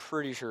repenting, so I'm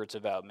pretty sure it's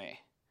about me.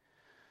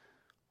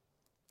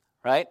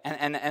 Right?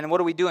 And what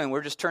are we doing?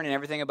 We're just turning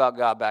everything about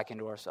God back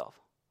into ourselves.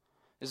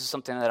 This is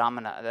something that I'm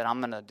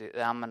gonna do.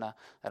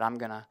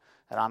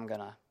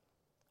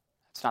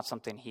 It's not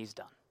something He's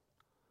done.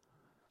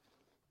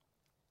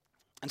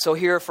 And so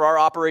here, for our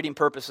operating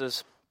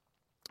purposes,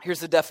 here's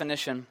the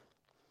definition.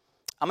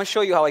 I'm going to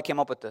show you how I came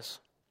up with this.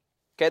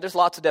 Okay, there's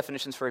lots of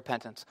definitions for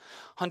repentance.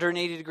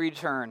 180-degree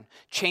turn,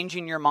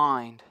 changing your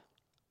mind.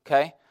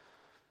 Okay?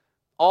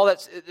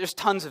 There's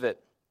tons of it.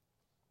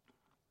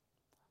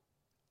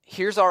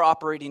 Here's our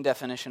operating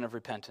definition of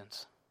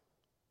repentance.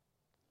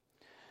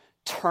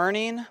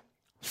 Turning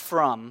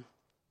from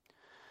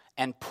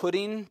and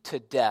putting to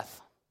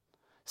death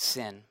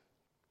sin.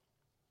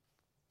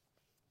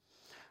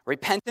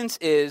 Repentance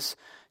is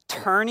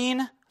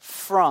turning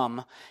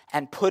from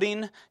and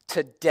putting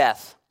to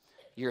death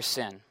your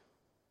sin. I'm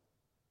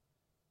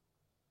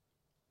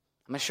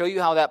going to show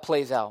you how that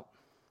plays out.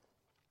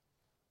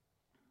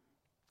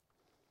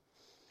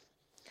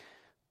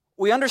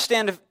 We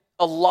understand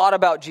a lot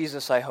about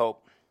Jesus, I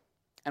hope.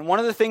 And one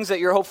of the things that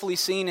you're hopefully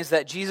seeing is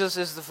that Jesus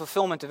is the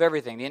fulfillment of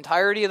everything. The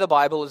entirety of the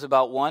Bible is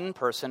about one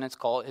person.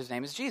 His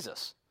name is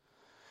Jesus.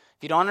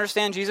 If you don't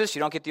understand Jesus, you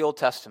don't get the Old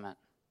Testament.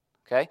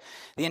 Okay?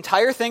 The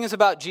entire thing is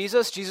about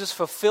Jesus. Jesus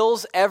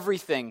fulfills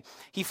everything.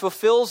 He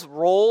fulfills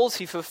roles.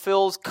 He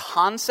fulfills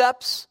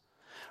concepts.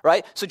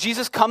 Right? So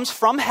Jesus comes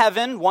from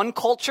heaven, one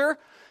culture,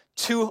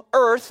 to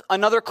earth,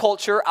 another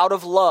culture, out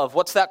of love.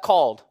 What's that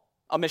called?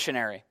 A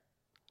missionary.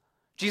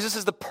 Jesus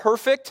is the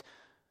perfect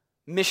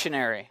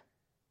missionary.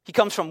 He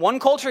comes from one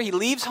culture, he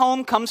leaves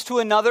home, comes to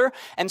another,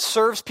 and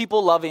serves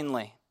people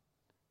lovingly.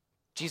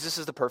 Jesus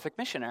is the perfect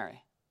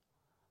missionary.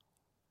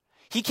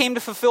 He came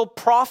to fulfill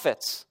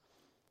prophets,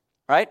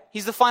 right?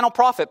 He's the final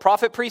prophet,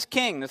 priest,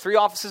 king, the 3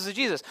 offices of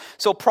Jesus.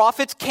 So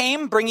prophets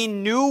came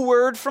bringing new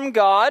word from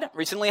God.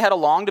 Recently had a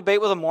long debate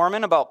with a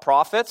Mormon about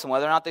prophets and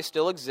whether or not they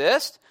still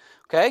exist.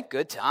 Okay,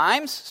 good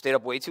times. Stayed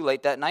up way too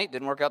late that night,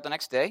 didn't work out the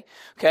next day.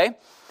 Okay,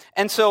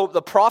 and so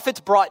the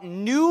prophets brought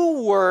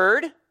new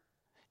word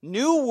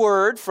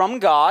from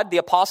God. The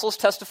apostles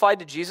testified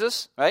to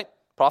Jesus, right?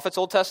 Prophets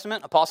Old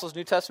Testament, apostles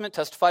New Testament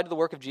testified to the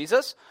work of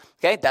Jesus.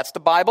 Okay, that's the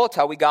Bible. It's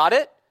how we got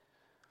it.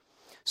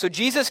 So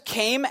Jesus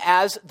came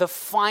as the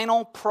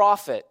final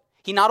prophet.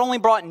 He not only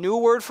brought new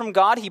word from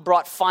God, he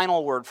brought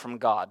final word from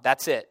God.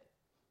 That's it.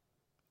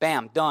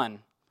 Bam, done.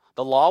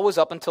 The law was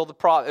up until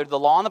the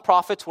law and the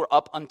prophets were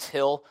up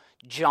until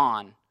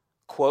John,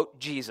 quote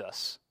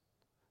Jesus.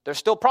 There's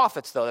still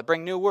prophets though that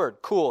bring new word.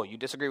 Cool, you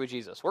disagree with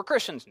Jesus. We're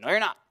Christians. No, you're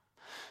not.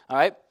 All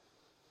right?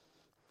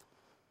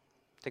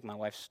 I think my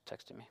wife's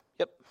texting me.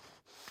 Yep.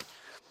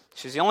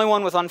 She's the only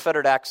one with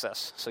unfettered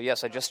access. So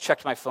yes, I just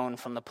checked my phone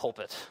from the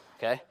pulpit,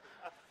 okay?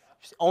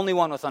 She's the only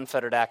one with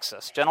unfettered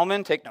access.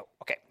 Gentlemen, take note.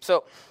 Okay,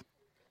 so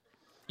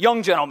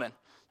young gentlemen,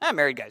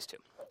 married guys too.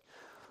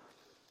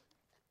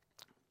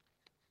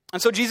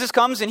 And so Jesus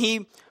comes and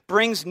he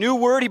brings new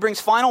word, he brings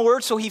final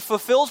word, so he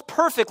fulfills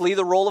perfectly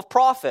the role of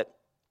prophet.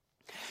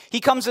 He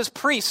comes as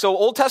priest. So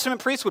Old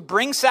Testament priests would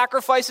bring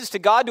sacrifices to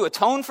God to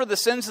atone for the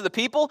sins of the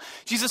people.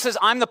 Jesus says,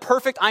 I'm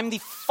the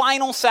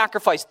final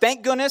sacrifice.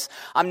 Thank goodness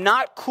I'm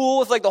not cool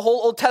with like the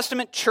whole Old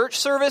Testament church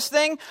service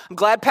thing. I'm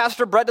glad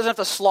Pastor Brett doesn't have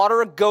to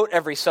slaughter a goat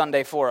every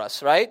Sunday for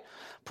us, right?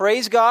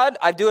 Praise God.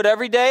 I do it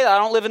every day. I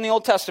don't live in the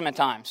Old Testament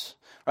times,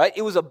 right?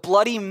 It was a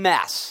bloody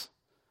mess,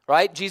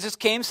 right? Jesus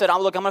came, said,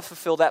 look, I'm going to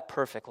fulfill that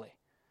perfectly.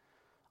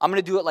 I'm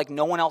going to do it like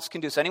no one else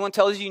can do. So anyone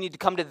tells you need to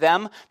come to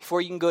them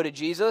before you can go to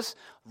Jesus,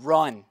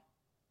 run.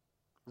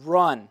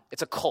 Run.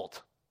 It's a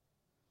cult,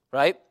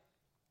 right?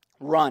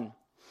 Run.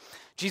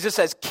 Jesus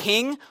as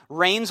king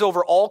reigns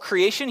over all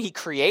creation. He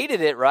created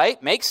it,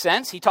 right? Makes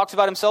sense. He talks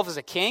about himself as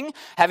a king,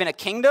 having a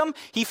kingdom.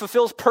 He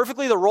fulfills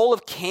perfectly the role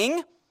of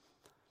king.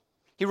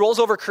 He rules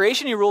over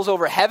creation. He rules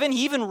over heaven.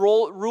 He even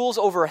rules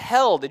over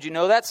hell. Did you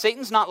know that?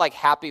 Satan's not like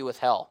happy with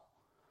hell.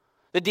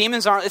 The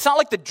demons aren't. It's not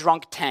like the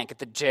drunk tank at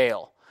the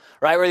jail,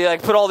 right? Where you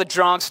like put all the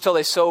drunks until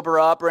they sober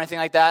up or anything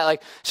like that.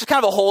 Like it's just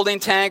kind of a holding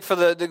tank for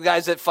the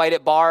guys that fight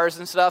at bars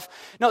and stuff.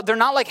 No, they're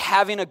not like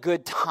having a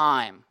good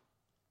time.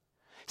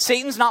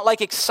 Satan's not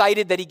like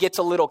excited that he gets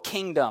a little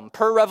kingdom.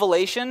 Per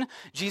Revelation,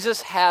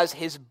 Jesus has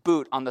his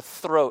boot on the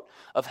throat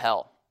of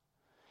hell.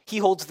 He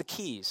holds the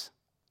keys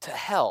to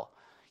hell.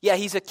 Yeah,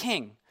 he's a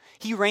king.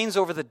 He reigns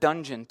over the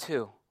dungeon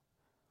too.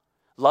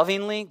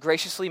 Lovingly,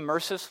 graciously,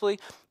 mercifully,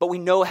 but we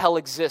know hell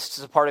exists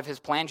as a part of his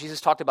plan.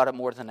 Jesus talked about it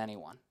more than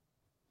anyone.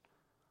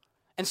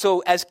 And so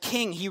as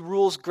king, he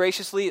rules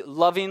graciously,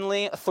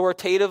 lovingly,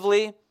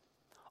 authoritatively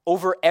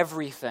over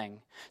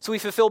everything. So he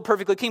fulfilled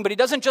perfectly king, but he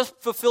doesn't just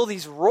fulfill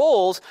these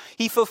roles,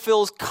 he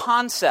fulfills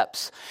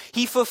concepts.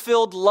 He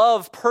fulfilled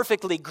love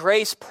perfectly,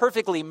 grace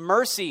perfectly,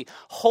 mercy,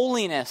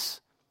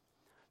 holiness,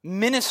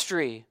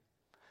 ministry,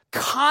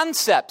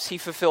 concepts he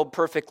fulfilled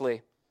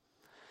perfectly.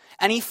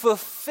 And he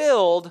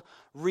fulfilled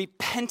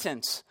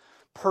repentance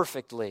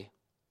perfectly.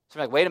 So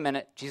you're like, wait a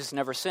minute, Jesus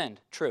never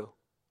sinned. True.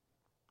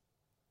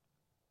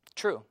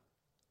 True.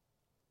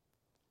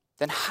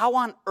 Then how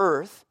on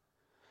earth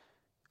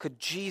could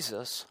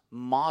Jesus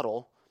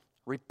model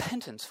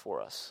repentance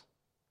for us?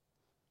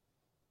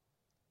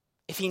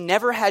 If he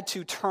never had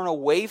to turn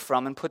away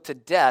from and put to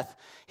death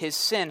his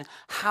sin,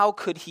 how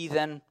could he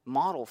then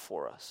model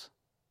for us?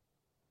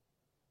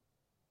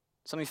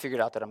 Some of you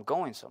figured out that I'm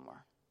going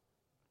somewhere.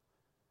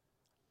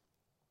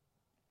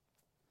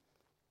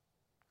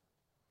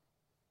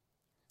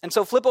 And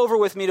so flip over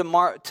with me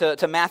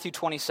to Matthew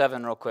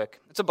 27 real quick.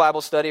 It's a Bible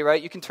study, right?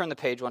 You can turn the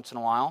page once in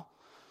a while.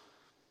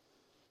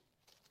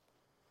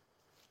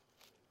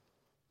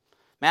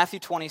 Matthew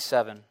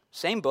 27,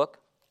 same book.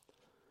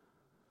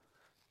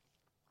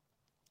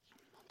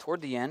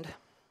 Toward the end.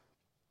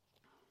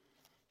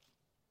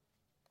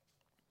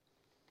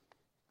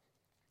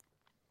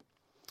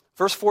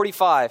 Verse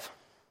 45.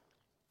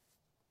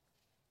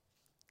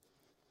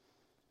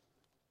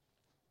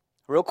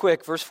 Real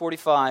quick, verse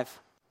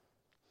 45.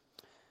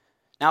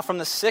 Now from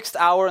the 6th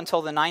hour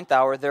until the 9th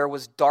hour, there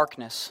was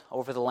darkness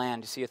over the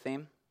land. You see a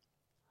theme?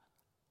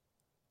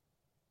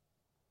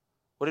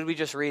 What did we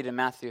just read in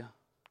Matthew? There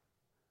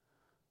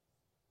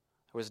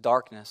was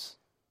darkness.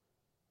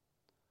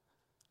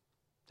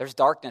 There's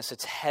darkness.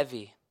 It's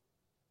heavy.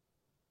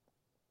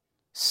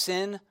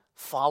 Sin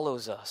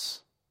follows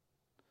us.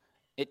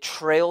 It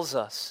trails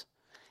us.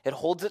 It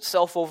holds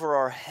itself over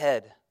our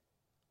head.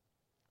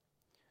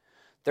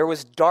 There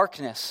was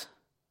darkness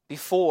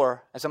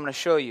before, as I'm going to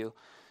show you,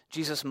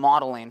 Jesus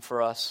modeling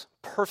for us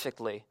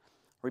perfectly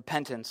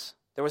repentance.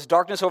 There was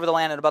darkness over the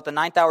land, and about the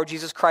 9th hour,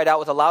 Jesus cried out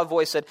with a loud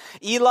voice, said,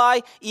 Eli,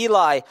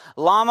 Eli,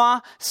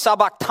 lama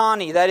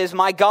sabachthani. That is,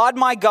 my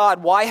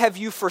God, why have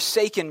you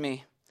forsaken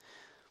me?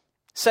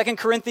 2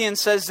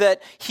 Corinthians says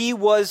that he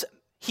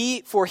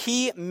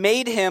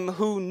made him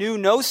who knew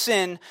no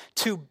sin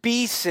to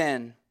be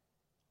sin.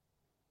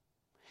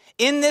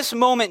 In this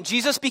moment,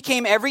 Jesus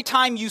became every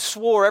time you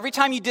swore, every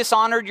time you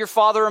dishonored your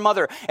father or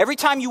mother, every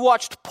time you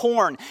watched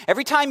porn,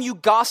 every time you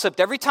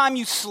gossiped, every time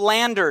you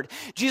slandered.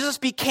 Jesus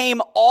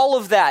became all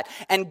of that,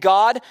 and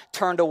God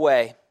turned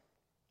away.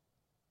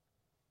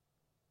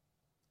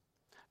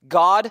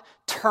 God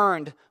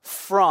turned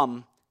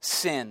from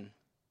sin.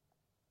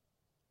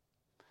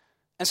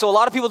 And so a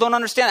lot of people don't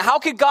understand. How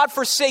could God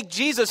forsake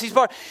Jesus?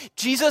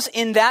 Jesus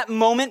in that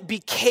moment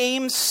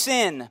became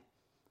sin.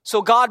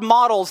 So God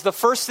models, the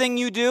first thing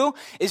you do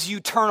is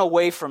you turn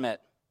away from it.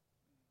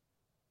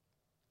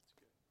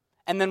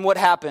 And then what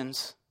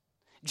happens?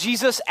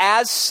 Jesus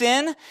as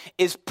sin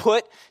is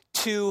put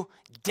to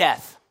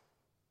death.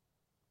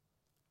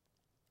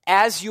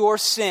 As your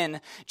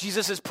sin,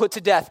 Jesus is put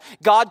to death.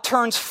 God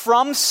turns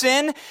from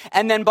sin,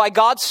 and then by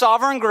God's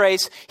sovereign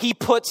grace, he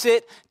puts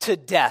it to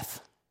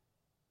death.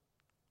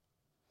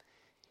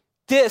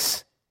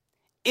 This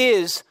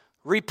is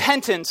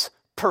repentance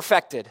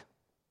perfected.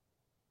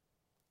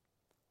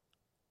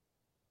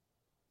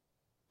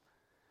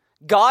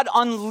 God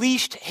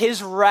unleashed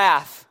his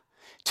wrath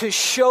to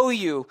show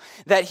you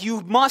that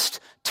you must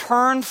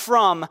turn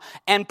from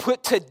and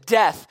put to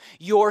death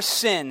your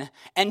sin.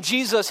 And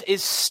Jesus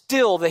is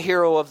still the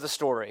hero of the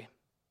story.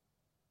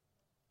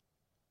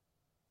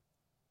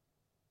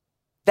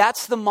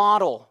 That's the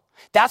model.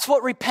 That's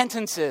what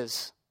repentance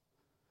is.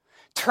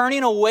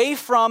 Turning away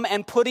from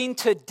and putting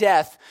to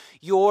death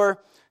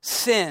your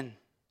sin.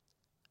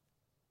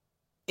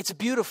 It's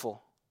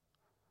beautiful.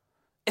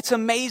 It's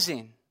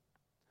amazing.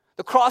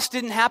 The cross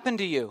didn't happen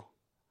to you.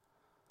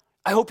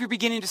 I hope you're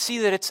beginning to see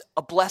that it's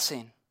a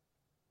blessing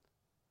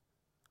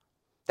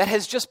that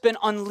has just been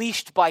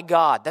unleashed by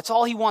God. That's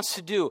all he wants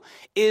to do,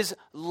 is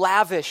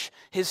lavish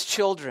his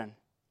children.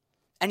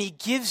 And he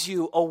gives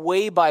you a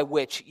way by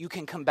which you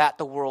can combat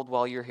the world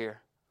while you're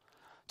here,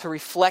 to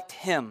reflect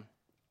him.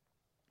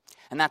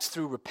 And that's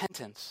through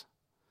repentance.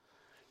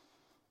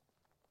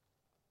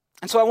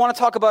 And so I want to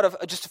talk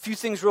about just a few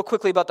things real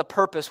quickly about the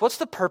purpose. What's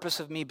the purpose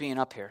of me being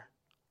up here?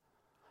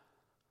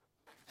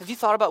 Have you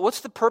thought about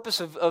what's the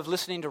purpose of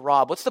listening to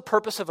Rob? What's the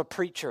purpose of a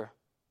preacher?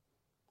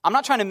 I'm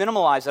not trying to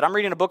minimalize it. I'm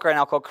reading a book right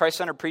now called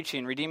Christ-Centered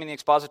Preaching, Redeeming the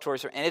Expository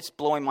Sermon, and it's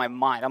blowing my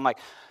mind. I'm like,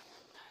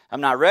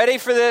 I'm not ready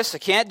for this. I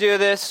can't do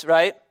this,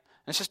 right?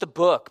 And it's just a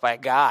book by a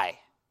guy.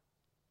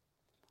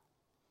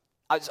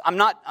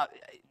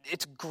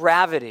 It's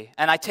gravity,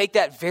 and I take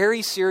that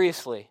very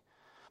seriously.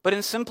 But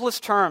in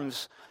simplest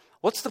terms,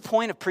 what's the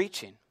point of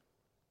preaching?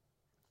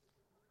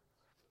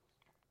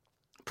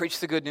 Preach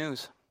the good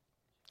news.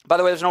 By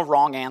the way, there's no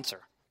wrong answer.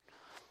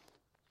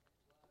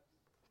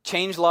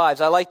 Change lives.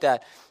 I like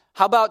that.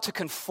 How about to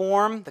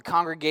conform the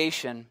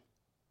congregation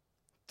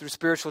through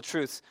spiritual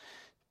truths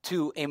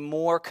to a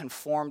more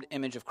conformed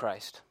image of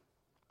Christ?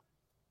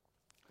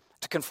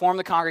 To conform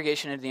the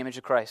congregation into the image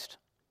of Christ.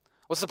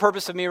 What's the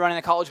purpose of me running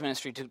the college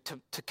ministry?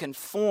 To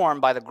conform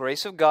by the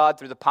grace of God,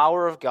 through the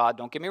power of God.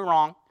 Don't get me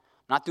wrong. I'm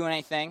not doing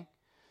anything.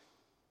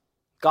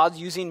 God's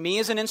using me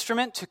as an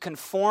instrument to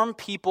conform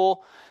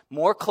people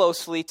more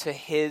closely to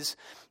his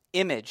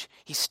image.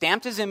 He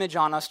stamped his image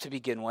on us to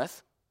begin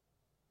with.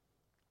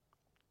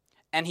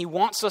 And he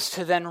wants us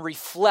to then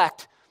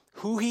reflect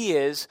who he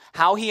is,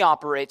 how he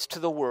operates to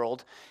the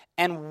world.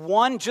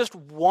 And just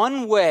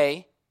one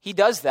way he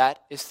does that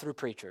is through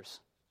preachers.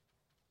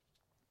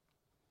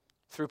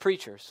 Through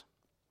preachers.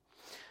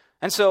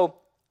 And so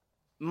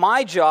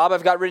my job,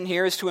 I've got written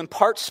here, is to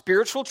impart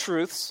spiritual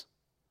truths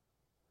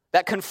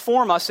that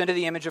conform us into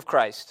the image of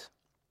Christ.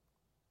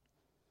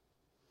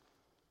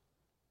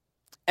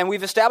 And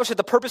we've established that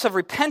the purpose of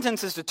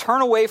repentance is to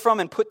turn away from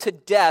and put to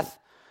death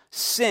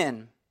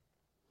sin,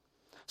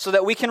 so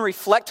that we can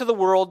reflect to the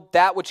world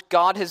that which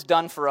God has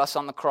done for us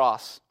on the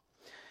cross.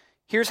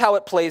 Here's how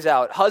it plays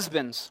out.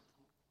 Husbands,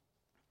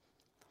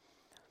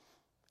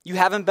 you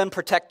haven't been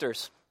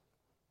protectors.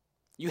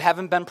 You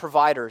haven't been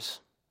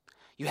providers.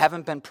 You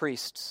haven't been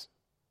priests.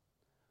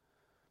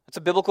 It's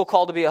a biblical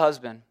call to be a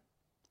husband.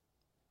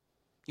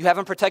 You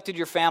haven't protected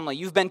your family.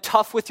 You've been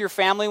tough with your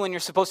family when you're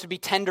supposed to be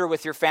tender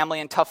with your family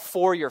and tough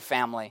for your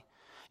family.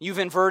 You've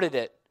inverted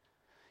it.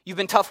 You've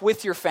been tough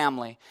with your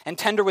family and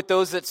tender with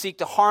those that seek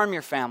to harm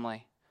your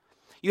family.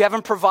 You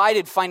haven't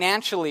provided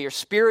financially or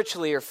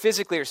spiritually or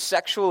physically or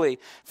sexually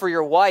for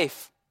your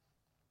wife.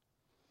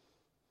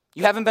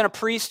 You haven't been a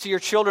priest to your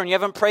children. You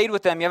haven't prayed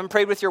with them. You haven't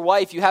prayed with your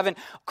wife. You haven't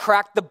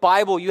cracked the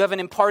Bible. You haven't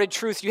imparted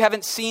truth. You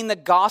haven't seen the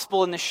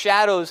gospel in the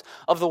shadows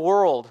of the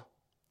world.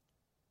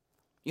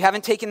 You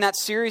haven't taken that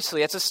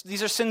seriously.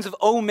 These are sins of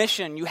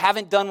omission. You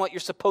haven't done what you're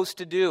supposed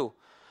to do,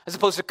 as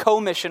opposed to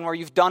commission, where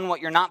you've done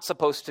what you're not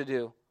supposed to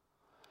do.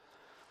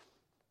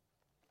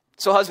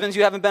 So husbands,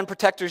 you haven't been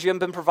protectors, you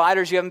haven't been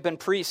providers, you haven't been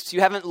priests.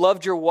 You haven't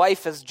loved your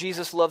wife as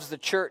Jesus loves the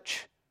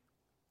church.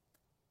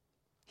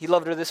 He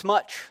loved her this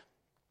much.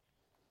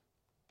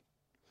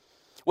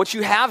 What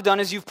you have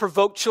done is you've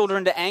provoked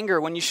children to anger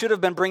when you should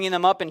have been bringing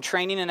them up in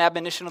training and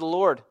admonition of the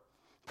Lord,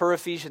 per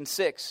Ephesians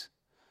 6.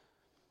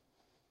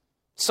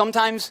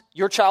 Sometimes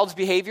your child's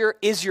behavior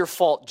is your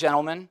fault,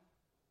 gentlemen.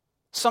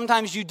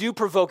 Sometimes you do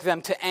provoke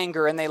them to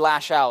anger and they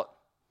lash out.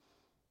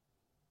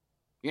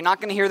 You're not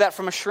going to hear that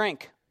from a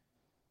shrink.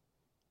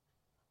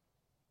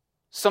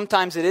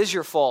 Sometimes it is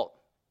your fault.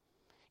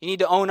 You need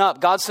to own up.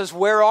 God says,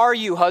 where are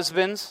you,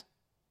 husbands?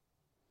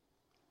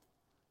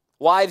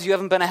 Wives, you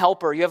haven't been a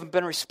helper. You haven't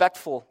been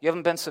respectful. You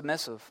haven't been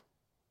submissive.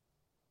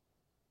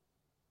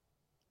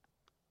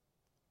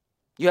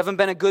 You haven't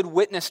been a good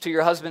witness to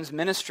your husband's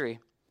ministry.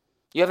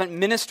 You haven't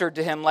ministered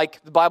to him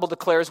like the Bible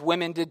declares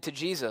women did to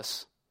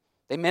Jesus.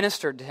 They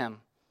ministered to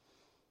him.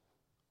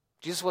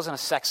 Jesus wasn't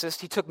a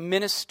sexist. He took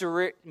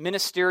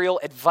ministerial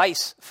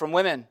advice from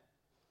women.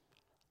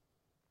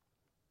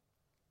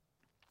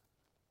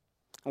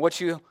 And what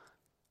you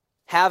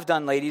have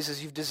done, ladies,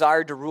 is you've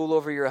desired to rule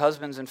over your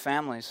husbands and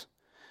families,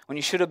 when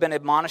you should have been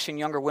admonishing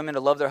younger women to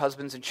love their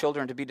husbands and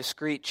children, to be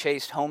discreet,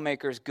 chaste,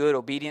 homemakers, good,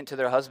 obedient to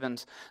their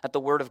husbands, that the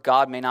word of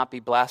God may not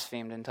be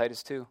blasphemed in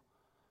Titus 2.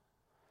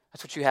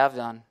 That's what you have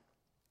done.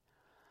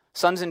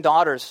 Sons and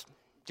daughters,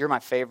 You're my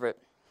favorite.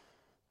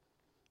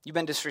 You've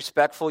been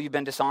disrespectful. You've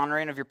been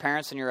dishonoring of your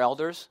parents and your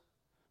elders.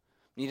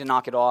 You need to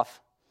knock it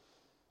off.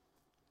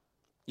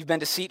 You've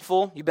been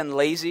deceitful. You've been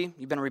lazy.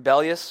 You've been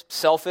rebellious,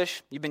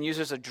 selfish. You've been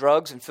users of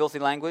drugs and filthy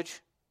language.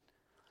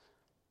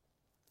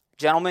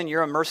 Gentlemen,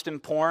 you're immersed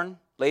in porn.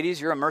 Ladies,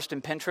 you're immersed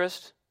in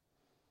Pinterest.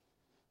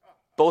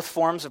 Both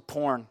forms of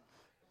porn.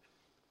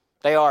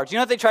 They are. Do you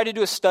know that they tried to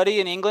do a study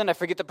in England? I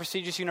forget the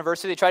prestigious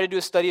university. They tried to do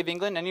a study of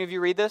England. Any of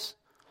you read this?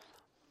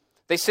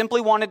 They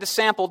simply wanted to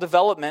sample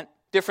development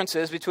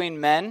differences between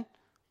men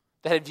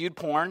that had viewed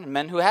porn and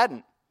men who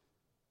hadn't.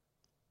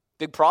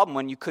 Big problem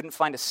when you couldn't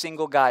find a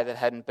single guy that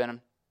hadn't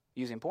been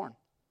using porn.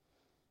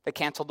 They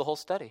canceled the whole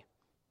study.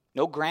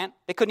 No grant.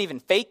 They couldn't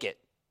even fake it.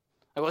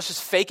 Like, let's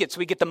just fake it so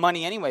we get the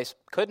money anyways.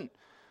 Couldn't.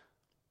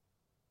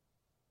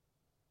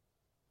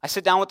 I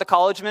sit down with the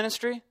college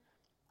ministry.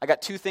 I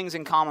got two things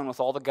in common with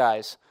all the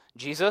guys.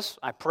 Jesus,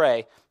 I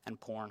pray, and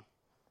porn.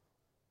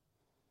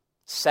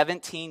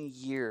 17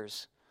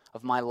 years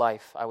of my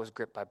life, I was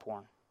gripped by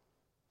porn.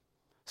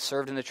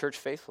 Served in the church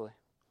faithfully.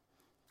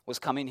 Was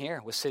coming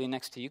here. Was sitting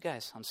next to you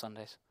guys on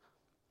Sundays.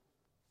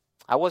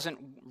 I wasn't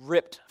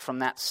ripped from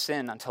that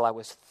sin until I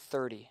was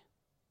 30.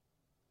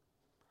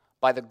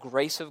 By the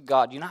grace of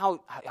God. You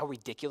know how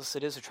ridiculous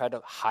it is to try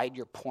to hide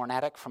your porn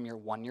addict from your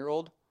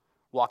 1-year-old?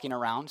 Walking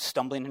around,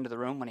 stumbling into the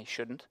room when he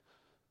shouldn't.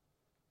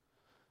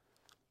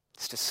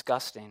 It's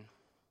disgusting.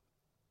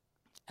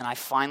 And I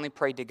finally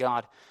prayed to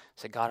God. I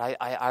said, God,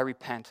 I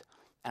repent,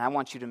 and I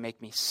want you to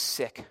make me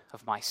sick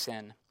of my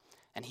sin.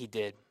 And he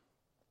did.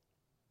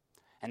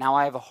 And now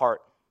I have a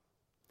heart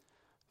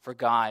for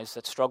guys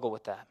that struggle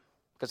with that,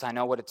 because I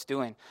know what it's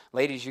doing.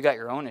 Ladies, you got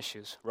your own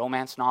issues.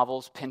 Romance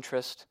novels,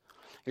 Pinterest.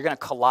 You're going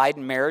to collide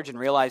in marriage and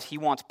realize he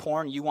wants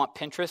porn, you want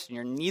Pinterest,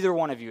 and neither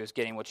one of you is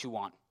getting what you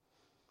want.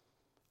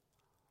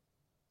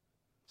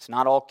 It's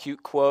not all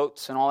cute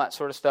quotes and all that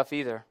sort of stuff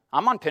either.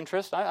 I'm on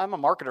Pinterest. I'm a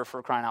marketer,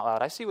 for crying out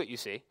loud. I see what you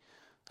see.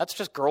 That's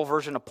just girl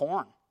version of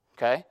porn,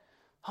 okay?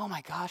 Oh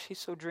my gosh, he's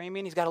so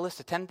dreamy. He's got a list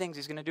of 10 things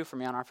he's going to do for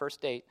me on our first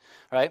date,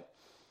 right?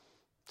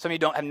 Some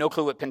of you have no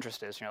clue what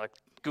Pinterest is. You're like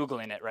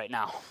Googling it right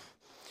now.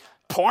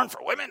 Porn for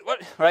women?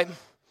 What? Right?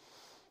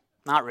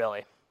 Not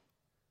really.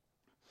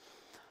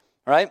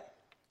 Right?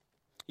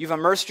 You've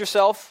immersed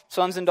yourself,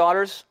 sons and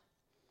daughters,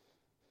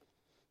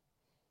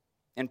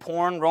 in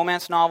porn,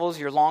 romance novels.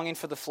 You're longing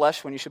for the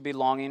flesh when you should be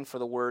longing for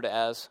the word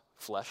as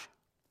flesh.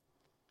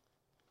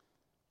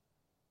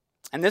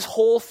 And this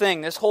whole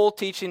thing, this whole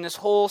teaching, this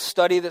whole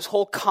study, this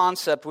whole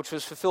concept, which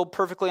was fulfilled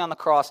perfectly on the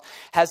cross,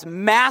 has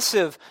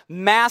massive,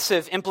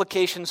 massive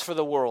implications for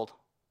the world.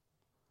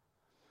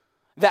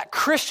 That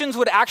Christians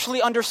would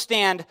actually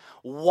understand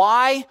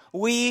why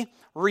we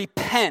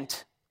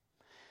repent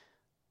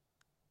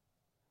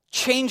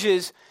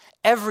changes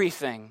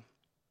everything.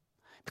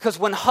 Because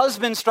when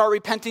husbands start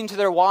repenting to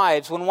their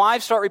wives, when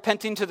wives start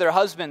repenting to their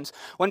husbands,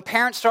 when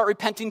parents start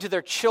repenting to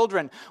their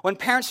children, when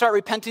parents start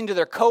repenting to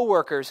their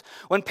coworkers,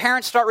 when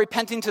parents start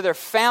repenting to their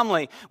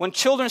family, when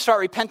children start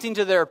repenting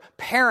to their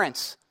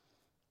parents,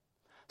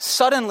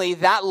 suddenly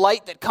that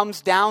light that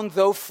comes down,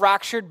 though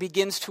fractured,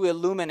 begins to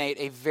illuminate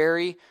a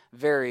very,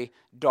 very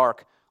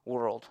dark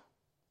world.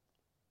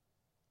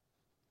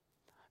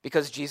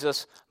 Because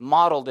Jesus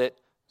modeled it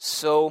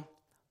so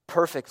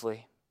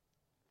perfectly.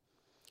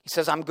 He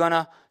says, I'm going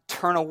to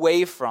turn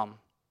away from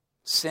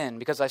sin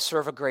because I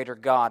serve a greater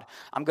God.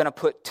 I'm going to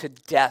put to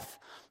death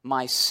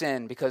my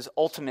sin because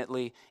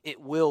ultimately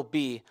it will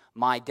be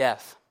my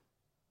death.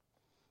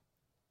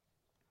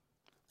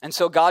 And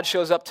so God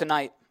shows up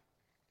tonight.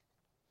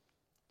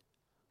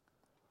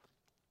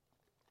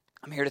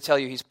 I'm here to tell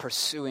you he's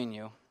pursuing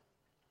you.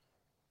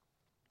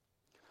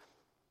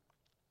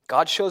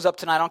 God shows up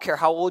tonight. I don't care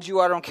how old you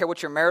are. I don't care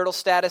what your marital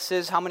status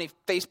is, how many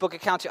Facebook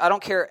accounts I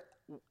don't care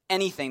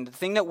anything. The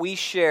thing that we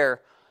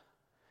share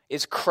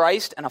is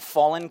Christ and a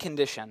fallen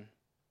condition.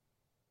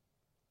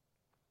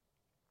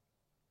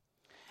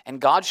 And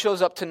God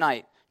shows up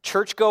tonight.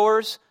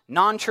 Churchgoers,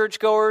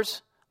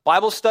 non-churchgoers,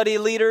 Bible study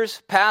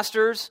leaders,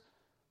 pastors,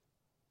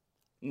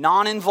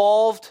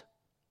 non-involved.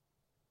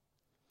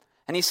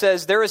 And he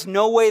says, there is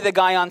no way the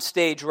guy on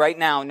stage right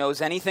now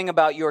knows anything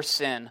about your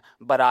sin,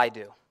 but I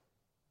do.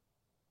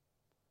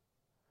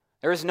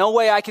 There is no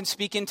way I can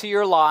speak into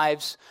your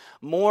lives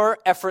more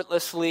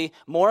effortlessly,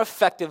 more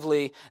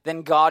effectively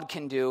than God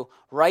can do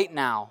right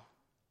now.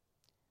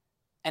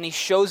 And he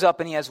shows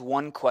up and he has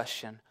one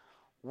question.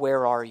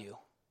 Where are you?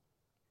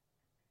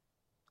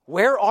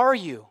 Where are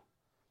you?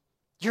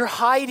 You're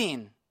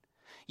hiding.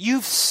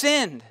 You've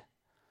sinned.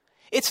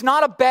 It's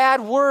not a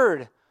bad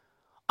word.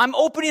 I'm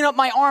opening up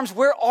my arms.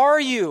 Where are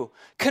you?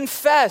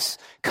 Confess.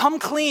 Come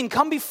clean.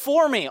 Come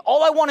before me.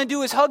 All I want to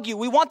do is hug you.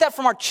 We want that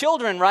from our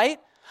children, right?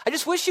 I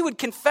just wish you would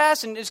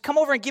confess and just come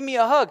over and give me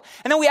a hug.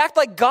 And then we act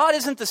like God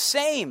isn't the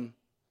same.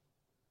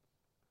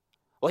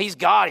 Well, he's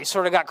God. He's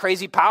sort of got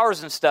crazy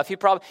powers and stuff. He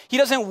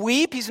doesn't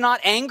weep. He's not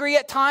angry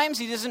at times.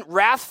 He isn't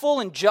wrathful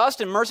and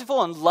just and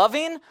merciful and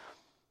loving.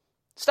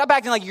 Stop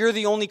acting like you're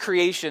the only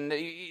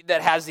creation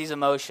that has these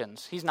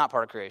emotions. He's not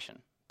part of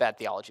creation. Bad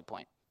theology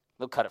point.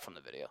 We'll cut it from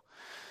the video.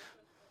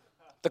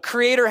 The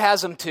Creator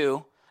has them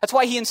too. That's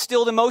why he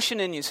instilled emotion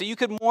in you, so you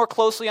could more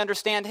closely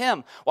understand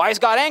him. Why is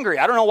God angry?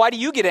 I don't know. Why do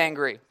you get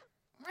angry?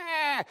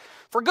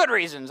 For good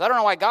reasons. I don't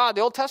know why God,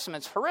 the Old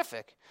Testament's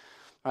horrific,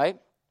 right?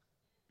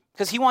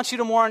 Because he wants you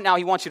to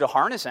he wants you to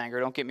harness anger,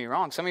 don't get me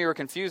wrong. Some of you are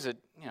confused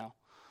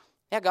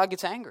that, God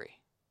gets angry.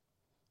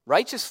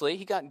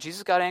 Righteously,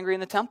 Jesus got angry in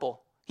the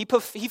temple. He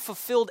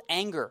fulfilled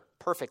anger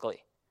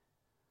perfectly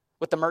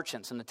with the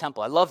merchants in the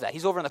temple. I love that.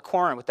 He's over in the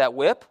corner with that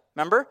whip,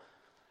 remember?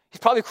 He's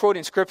probably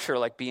quoting scripture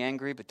like, be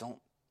angry, but don't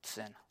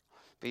sin.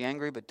 Be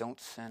angry, but don't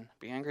sin.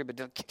 Be angry, but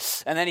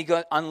don't... And then he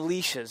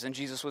unleashes, and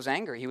Jesus was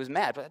angry. He was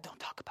mad, but don't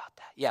talk about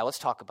that. Yeah, let's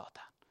talk about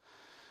that.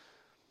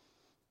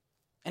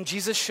 And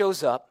Jesus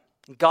shows up,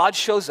 God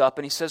shows up,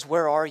 and he says,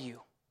 where are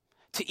you?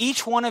 To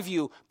each one of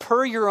you,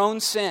 per your own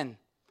sin,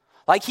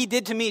 like he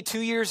did to me 2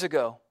 years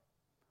ago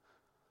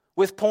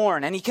with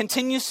porn, and he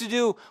continues to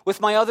do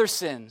with my other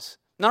sins.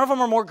 None of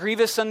them are more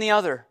grievous than the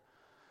other.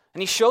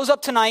 And he shows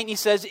up tonight, and he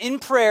says, in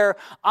prayer,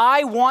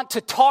 I want to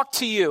talk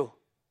to you.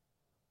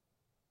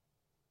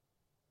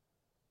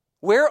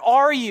 Where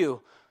are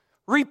you?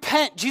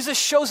 Repent. Jesus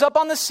shows up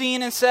on the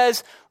scene and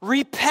says,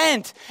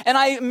 repent. And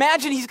I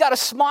imagine he's got a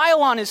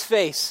smile on his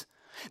face.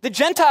 The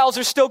Gentiles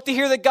are stoked to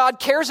hear that God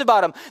cares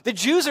about them. The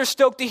Jews are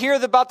stoked to hear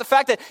about the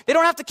fact that they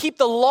don't have to keep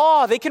the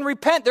law. They can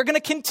repent. They're going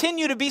to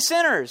continue to be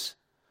sinners.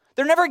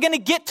 They're never going to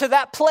get to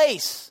that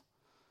place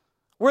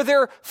where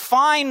they're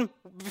fine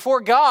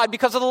before God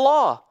because of the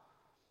law.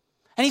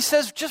 And he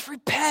says, just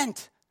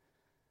repent.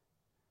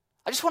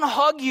 I just want to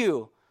hug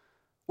you.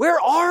 Where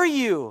are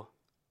you?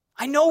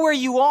 I know where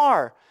you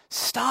are.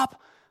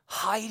 Stop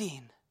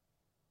hiding.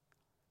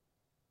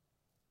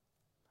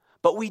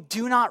 But we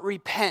do not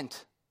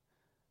repent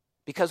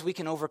because we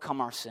can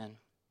overcome our sin.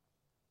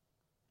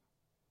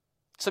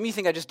 Some of you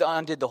think I just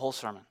undid the whole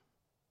sermon.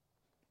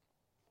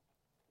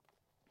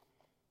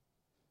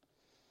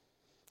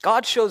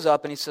 God shows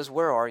up and he says,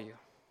 where are you?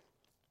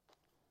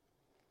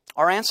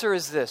 Our answer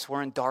is this: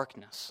 we're in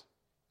darkness.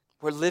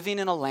 We're living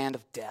in a land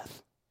of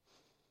death.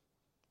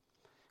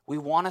 We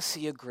want to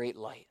see a great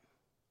light.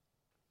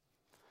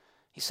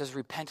 He says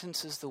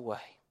repentance is the way.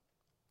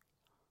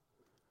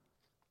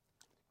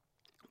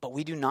 But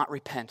we do not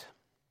repent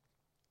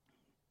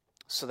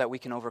so that we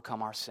can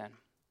overcome our sin.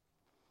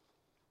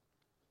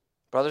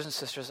 Brothers and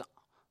sisters,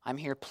 I'm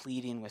here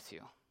pleading with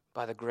you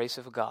by the grace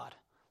of God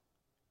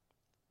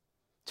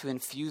to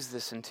infuse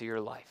this into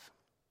your life.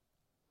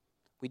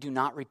 We do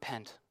not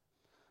repent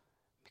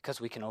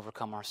because we can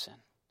overcome our sin.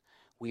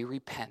 We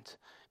repent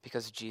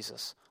because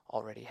Jesus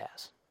already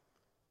has.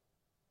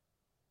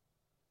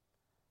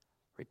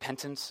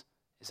 Repentance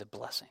is a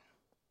blessing,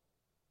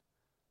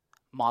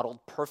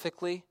 modeled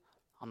perfectly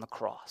on the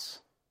cross.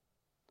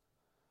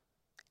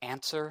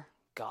 Answer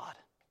God.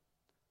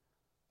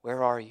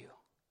 Where are you?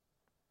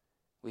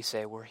 We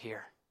say, we're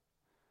here.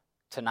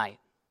 Tonight,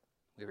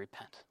 we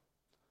repent.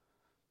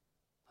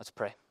 Let's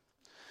pray.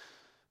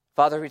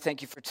 Father, we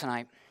thank you for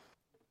tonight.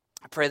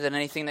 I pray that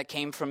anything that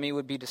came from me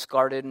would be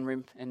discarded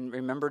and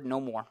remembered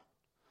no more.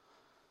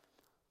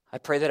 I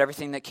pray that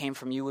everything that came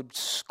from you would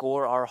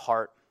score our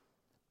heart,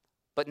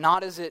 but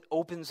not as it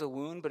opens a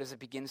wound, but as it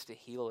begins to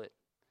heal it.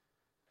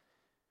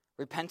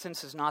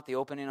 Repentance is not the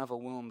opening of a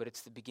wound, but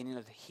it's the beginning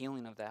of the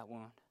healing of that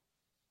wound.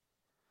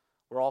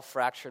 We're all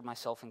fractured,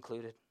 myself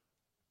included.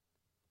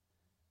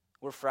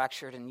 We're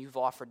fractured, and you've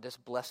offered this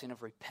blessing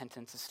of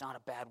repentance. It's not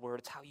a bad word.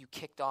 It's how you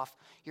kicked off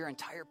your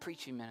entire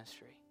preaching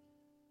ministry.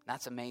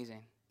 That's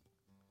amazing.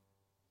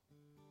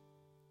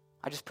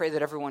 I just pray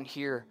that everyone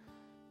here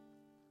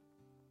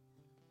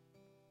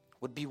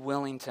would be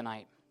willing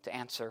tonight to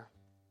answer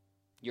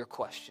your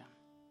question.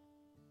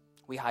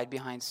 We hide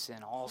behind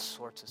sin, all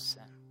sorts of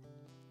sin.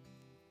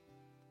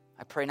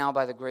 I pray now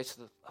by the grace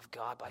of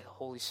God, by the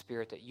Holy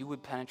Spirit, that you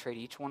would penetrate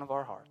each one of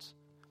our hearts.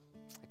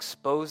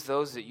 Expose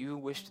those that you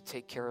wish to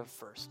take care of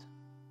first.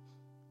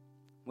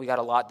 We got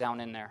a lot down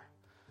in there.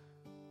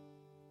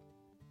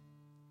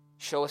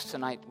 Show us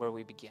tonight where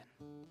we begin.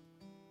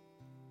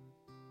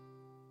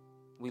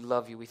 We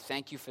love you. We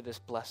thank you for this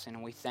blessing,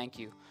 and we thank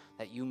you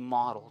that you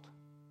modeled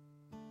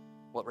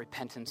what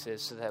repentance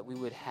is so that we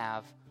would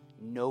have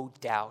no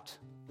doubt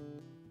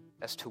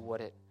as to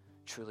what it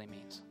truly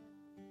means.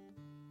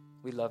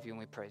 We love you and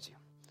we praise you.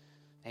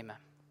 Amen.